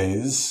computer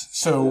days,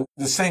 so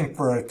the same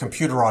for a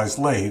computerized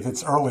lathe,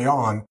 it's early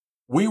on.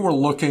 We were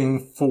looking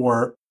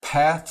for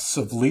paths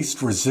of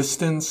least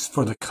resistance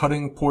for the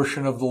cutting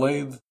portion of the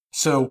lathe.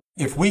 So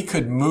if we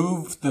could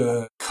move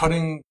the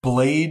cutting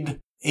blade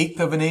 1/8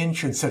 of an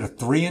inch instead of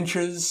 3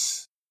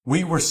 inches,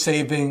 we were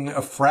saving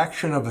a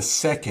fraction of a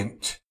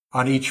second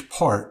on each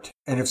part.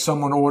 And if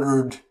someone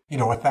ordered,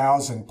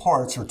 1,000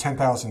 parts or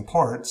 10,000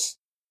 parts,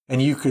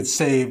 and you could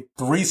save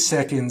 3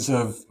 seconds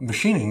of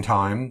machining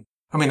time,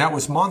 that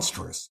was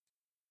monstrous.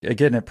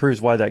 Again, it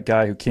proves why that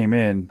guy who came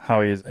in,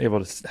 how he is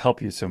able to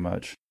help you so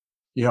much.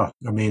 Yeah,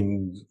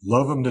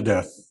 love him to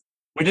death.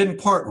 We didn't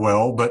part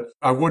well, but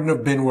I wouldn't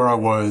have been where I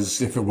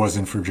was if it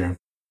wasn't for Jim.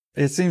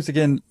 It seems,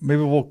 again,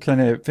 maybe we'll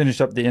kind of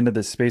finish up the end of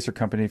the spacer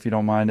company, if you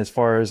don't mind, as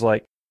far as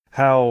like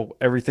how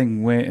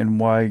everything went and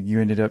why you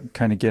ended up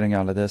kind of getting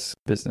out of this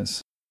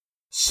business.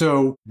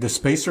 So the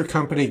spacer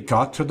company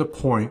got to the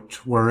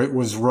point where it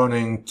was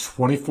running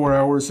 24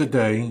 hours a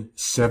day,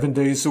 7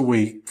 days a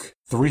week,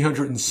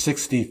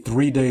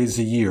 363 days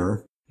a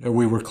year.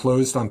 We were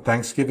closed on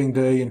Thanksgiving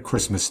Day and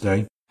Christmas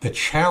Day. The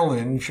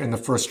challenge and the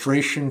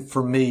frustration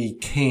for me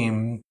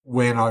came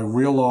when I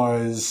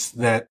realized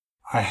that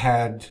I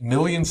had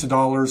millions of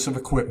dollars of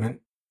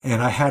equipment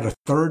and I had a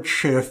third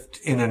shift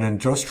in an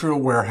industrial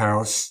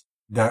warehouse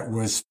that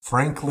was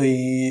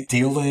frankly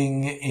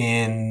dealing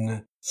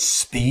in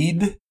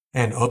speed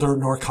and other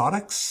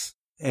narcotics.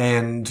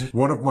 And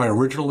one of my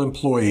original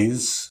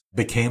employees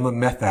became a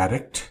meth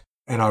addict,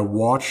 and I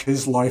watched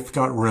his life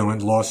got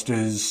ruined, lost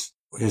his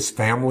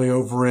family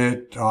over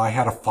it. I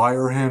had to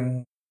fire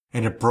him,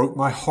 and it broke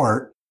my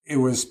heart. It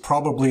was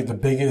probably the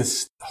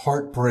biggest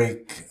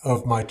heartbreak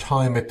of my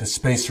time at the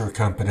spacer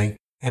company.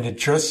 And it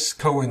just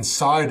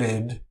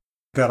coincided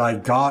that I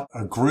got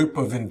a group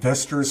of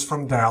investors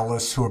from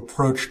Dallas who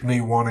approached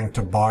me wanting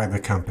to buy the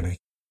company.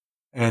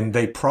 And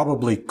they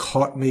probably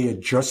caught me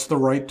at just the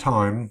right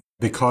time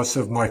because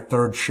of my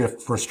third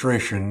shift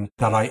frustration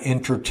that I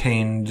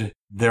entertained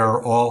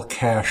their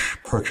all-cash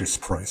purchase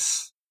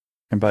price.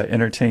 And by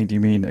entertained, you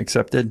mean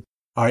accepted?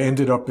 I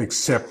ended up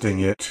accepting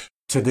it.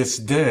 To this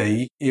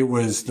day, it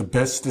was the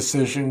best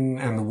decision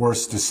and the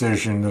worst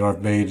decision that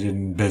I've made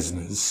in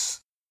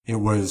business. It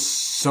was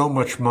so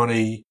much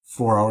money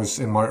for I was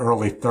in my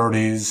early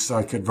 30s.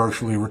 I could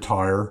virtually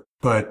retire,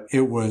 but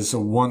it was a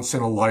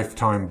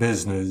once-in-a-lifetime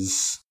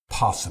business,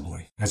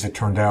 possibly. As it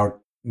turned out,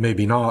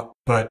 maybe not,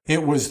 but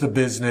it was the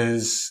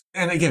business.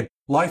 And again,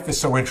 life is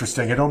so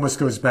interesting. It almost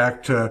goes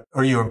back to,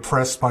 are you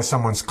impressed by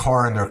someone's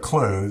car and their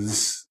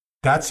clothes?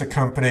 That's a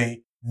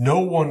company no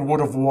one would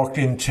have walked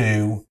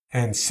into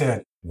and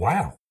said,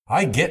 wow,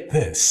 I get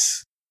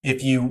this.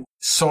 If you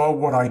saw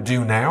what I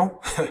do now,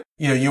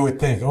 you would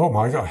think, oh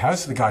my God,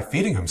 how's the guy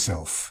feeding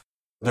himself?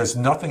 There's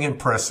nothing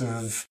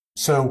impressive.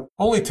 So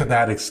only to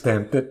that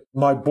extent that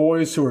my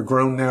boys who are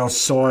grown now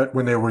saw it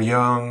when they were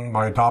young.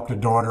 My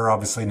adopted daughter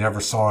obviously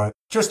never saw it.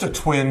 Just a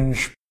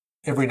twinge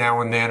every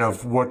now and then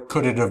of what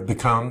could it have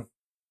become.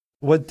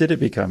 What did it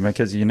become?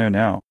 Because you know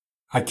now.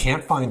 I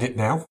can't find it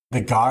now.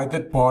 The guy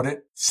that bought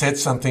it said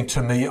something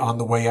to me on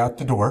the way out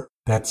the door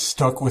that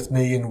stuck with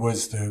me and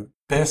was the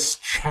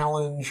best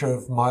challenge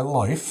of my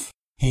life.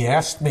 He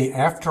asked me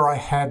after I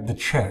had the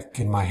check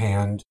in my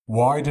hand,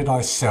 why did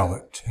I sell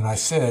it? And I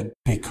said,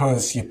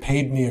 because you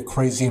paid me a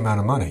crazy amount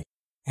of money.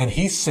 And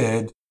he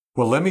said,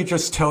 well, let me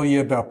just tell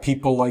you about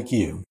people like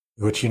you,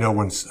 which,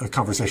 when a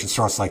conversation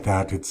starts like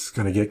that, it's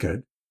going to get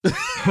good.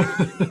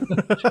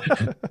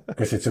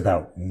 Because it's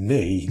about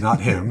me,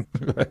 not him.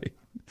 Right.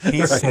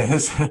 He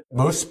says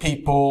most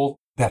people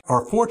that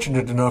are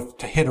fortunate enough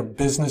to hit a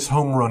business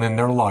home run in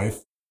their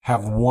life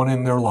have one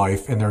in their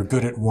life and they're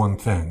good at one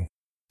thing.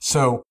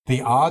 So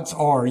the odds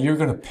are you're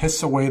going to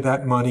piss away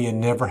that money and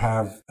never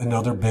have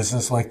another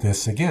business like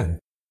this again.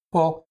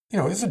 Well,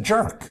 he's a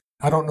jerk.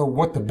 I don't know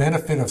what the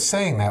benefit of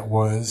saying that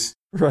was.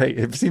 Right.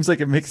 It seems like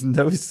it makes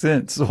no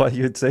sense why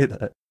you'd say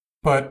that.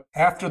 But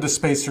after the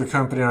spacer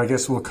company, and I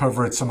guess we'll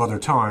cover it some other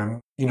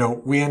time,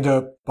 we end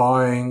up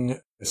buying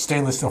a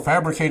stainless steel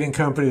fabricating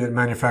company that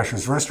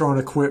manufactures restaurant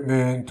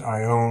equipment.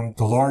 I own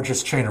the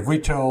largest chain of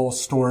retail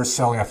stores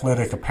selling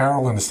athletic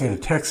apparel in the state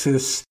of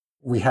Texas.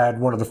 We had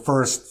one of the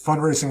first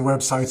fundraising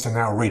websites and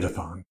now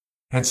Read-A-Thon.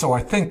 And so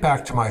I think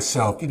back to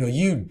myself,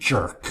 you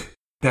jerk.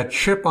 That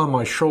chip on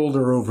my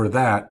shoulder over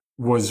that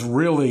was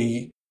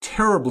really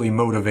terribly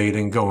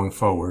motivating going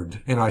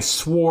forward. And I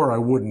swore I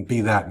wouldn't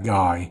be that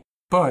guy.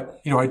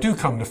 But, I do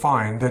come to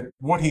find that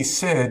what he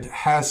said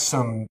has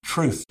some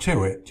truth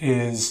to it,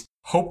 is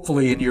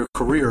hopefully in your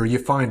career you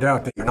find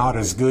out that you're not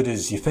as good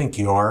as you think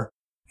you are.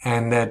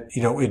 And that,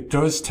 it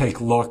does take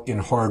luck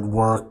and hard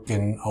work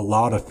and a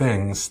lot of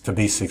things to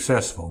be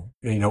successful.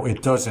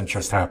 It doesn't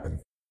just happen.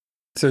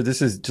 So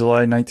this is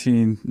July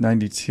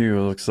 1992,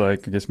 it looks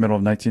like. I guess middle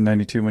of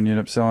 1992 when you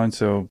end up selling.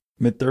 So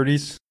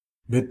mid-30s?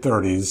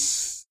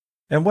 Mid-30s.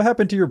 And what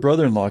happened to your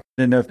brother-in-law? I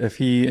didn't know if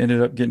he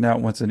ended up getting out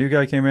once the new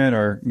guy came in,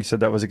 or you said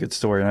that was a good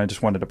story, and I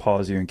just wanted to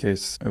pause you in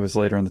case it was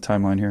later in the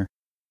timeline here.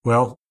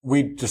 Well,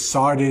 we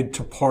decided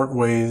to part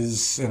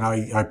ways, and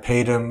I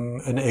paid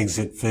him an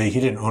exit fee. He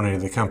didn't own any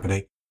of the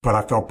company, but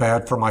I felt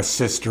bad for my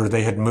sister.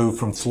 They had moved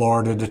from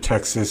Florida to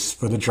Texas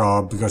for the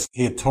job because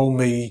he had told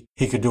me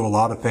he could do a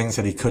lot of things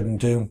that he couldn't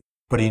do,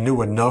 but he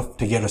knew enough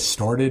to get us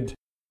started.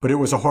 But it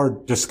was a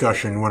hard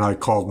discussion when I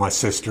called my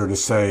sister to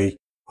say,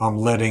 I'm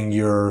letting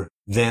your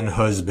then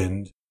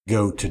husband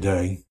go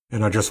today.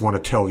 and I just want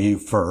to tell you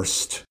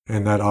first.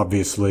 And that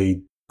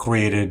obviously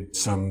created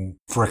some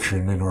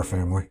friction in our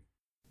family.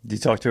 Do you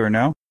talk to her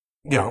now?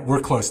 Yeah, we're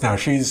close now.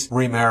 She's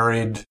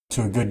remarried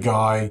to a good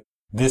guy.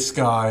 This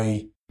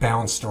guy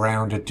bounced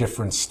around at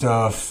different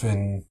stuff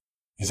and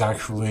he's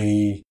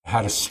actually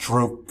had a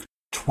stroke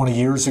 20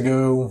 years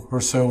ago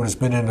or so and has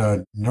been in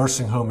a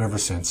nursing home ever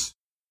since.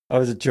 I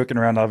was joking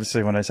around,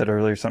 obviously, when I said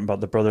earlier something about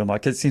the brother-in-law,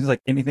 because it seems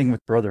like anything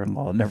with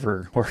brother-in-law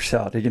never works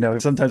out. You know,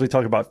 sometimes we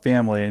talk about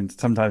family and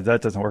sometimes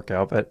that doesn't work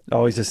out, but it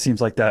always just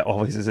seems like that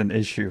always is an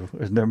issue.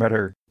 No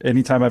matter,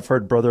 anytime I've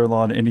heard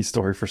brother-in-law in any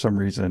story for some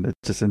reason, it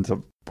just ends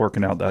up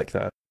working out like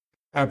that.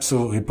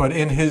 Absolutely. But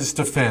in his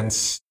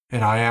defense,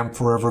 and I am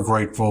forever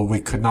grateful, we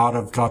could not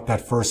have got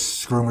that first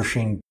screw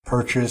machine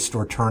purchased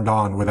or turned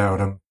on without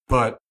him.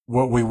 But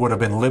what we would have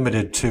been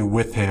limited to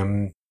with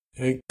him,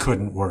 it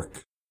couldn't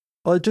work.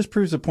 Well, it just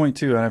proves the point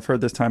too, and I've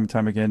heard this time and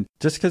time again,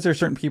 just because there's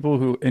certain people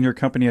who in your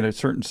company at a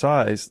certain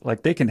size,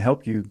 like they can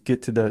help you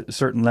get to the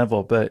certain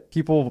level, but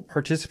people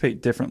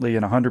participate differently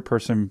in a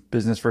 100-person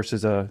business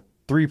versus a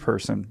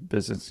 3-person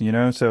business, you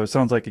know? So it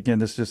sounds like, again,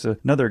 this is just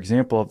another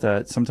example of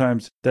that.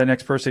 Sometimes that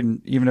next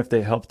person, even if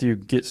they helped you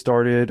get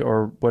started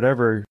or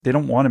whatever, they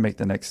don't want to make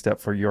the next step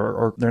for you,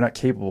 or they're not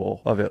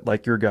capable of it.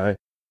 Like your guy,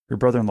 your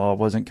brother-in-law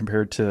wasn't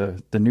compared to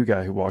the new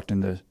guy who walked in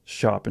the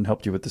shop and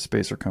helped you with the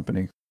spacer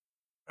company.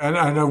 And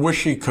I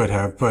wish he could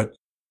have, but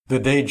the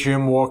day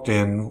Jim walked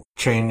in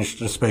changed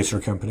the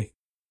spacer company.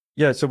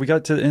 Yeah, so we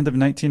got to the end of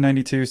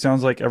 1992.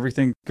 Sounds like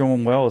everything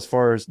going well as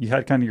far as you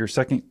had kind of your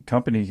second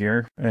company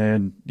here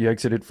and you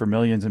exited for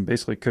millions and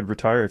basically could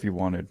retire if you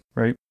wanted,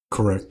 right?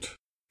 Correct.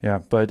 Yeah,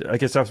 but I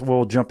guess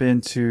we'll jump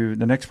into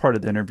the next part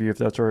of the interview, if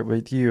that's all right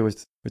with you.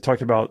 We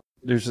talked about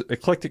there's an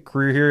eclectic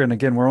career here, and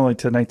again, we're only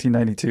to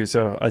 1992,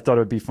 so I thought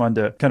it would be fun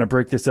to kind of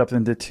break this up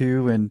into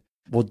two, and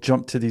we'll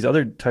jump to these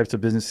other types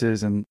of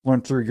businesses and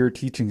learn through your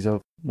teachings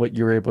of what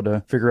you were able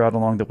to figure out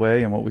along the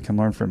way and what we can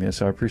learn from you.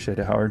 So I appreciate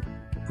it, Howard.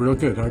 Real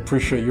good. I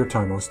appreciate your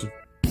time, Austin.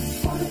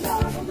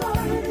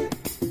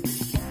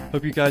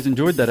 Hope you guys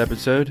enjoyed that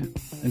episode.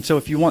 And so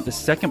if you want the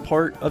second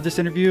part of this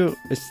interview,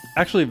 it's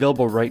actually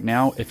available right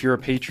now if you're a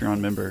Patreon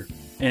member.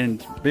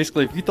 And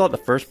basically, if you thought the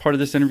first part of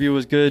this interview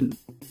was good,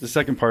 the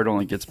second part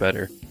only gets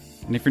better.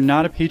 And if you're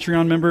not a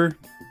Patreon member,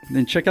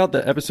 then check out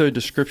the episode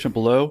description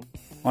below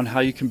on how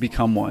you can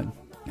become one.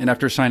 And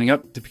after signing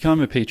up to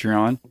become a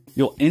Patreon,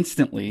 you'll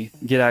instantly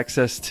get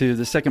access to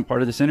the second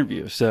part of this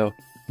interview. So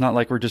not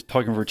like we're just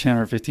talking for 10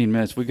 or 15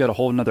 minutes. We've got a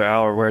whole another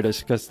hour where I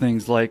discuss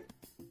things like,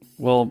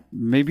 well,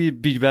 maybe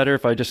it'd be better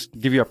if I just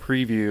give you a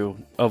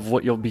preview of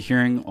what you'll be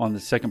hearing on the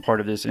second part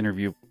of this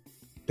interview.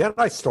 Then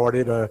I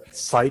started a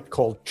site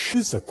called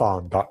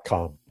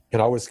Read-A-Thon.com.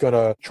 And I was going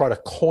to try to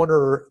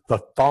corner the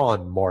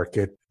thon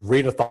market.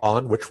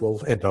 Read-A-Thon, which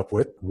we'll end up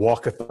with,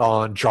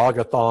 Walk-A-Thon,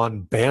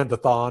 Jog-A-Thon,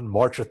 Band-A-Thon,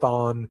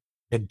 March-A-Thon,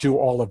 and do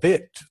all of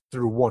it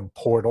through one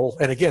portal.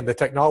 And again, the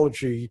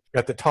technology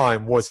at the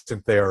time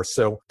wasn't there.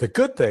 So the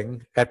good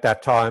thing at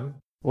that time...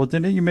 Well,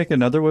 didn't you make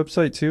another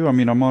website too? I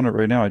mean, I'm on it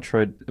right now. I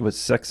tried, it was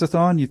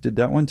Sex-A-Thon. You did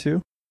that one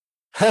too?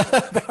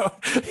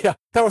 Yeah,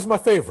 that was my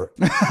favorite.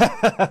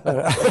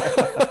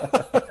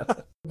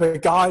 The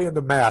guy in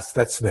the mask,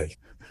 that's me.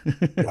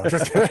 No,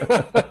 just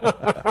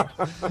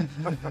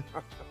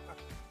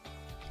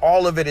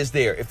all of it is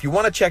there. If you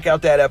want to check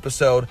out that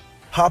episode,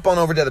 hop on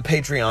over to the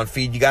Patreon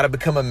feed. You got to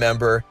become a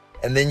member,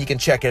 and then you can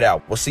check it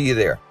out. We'll see you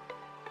there.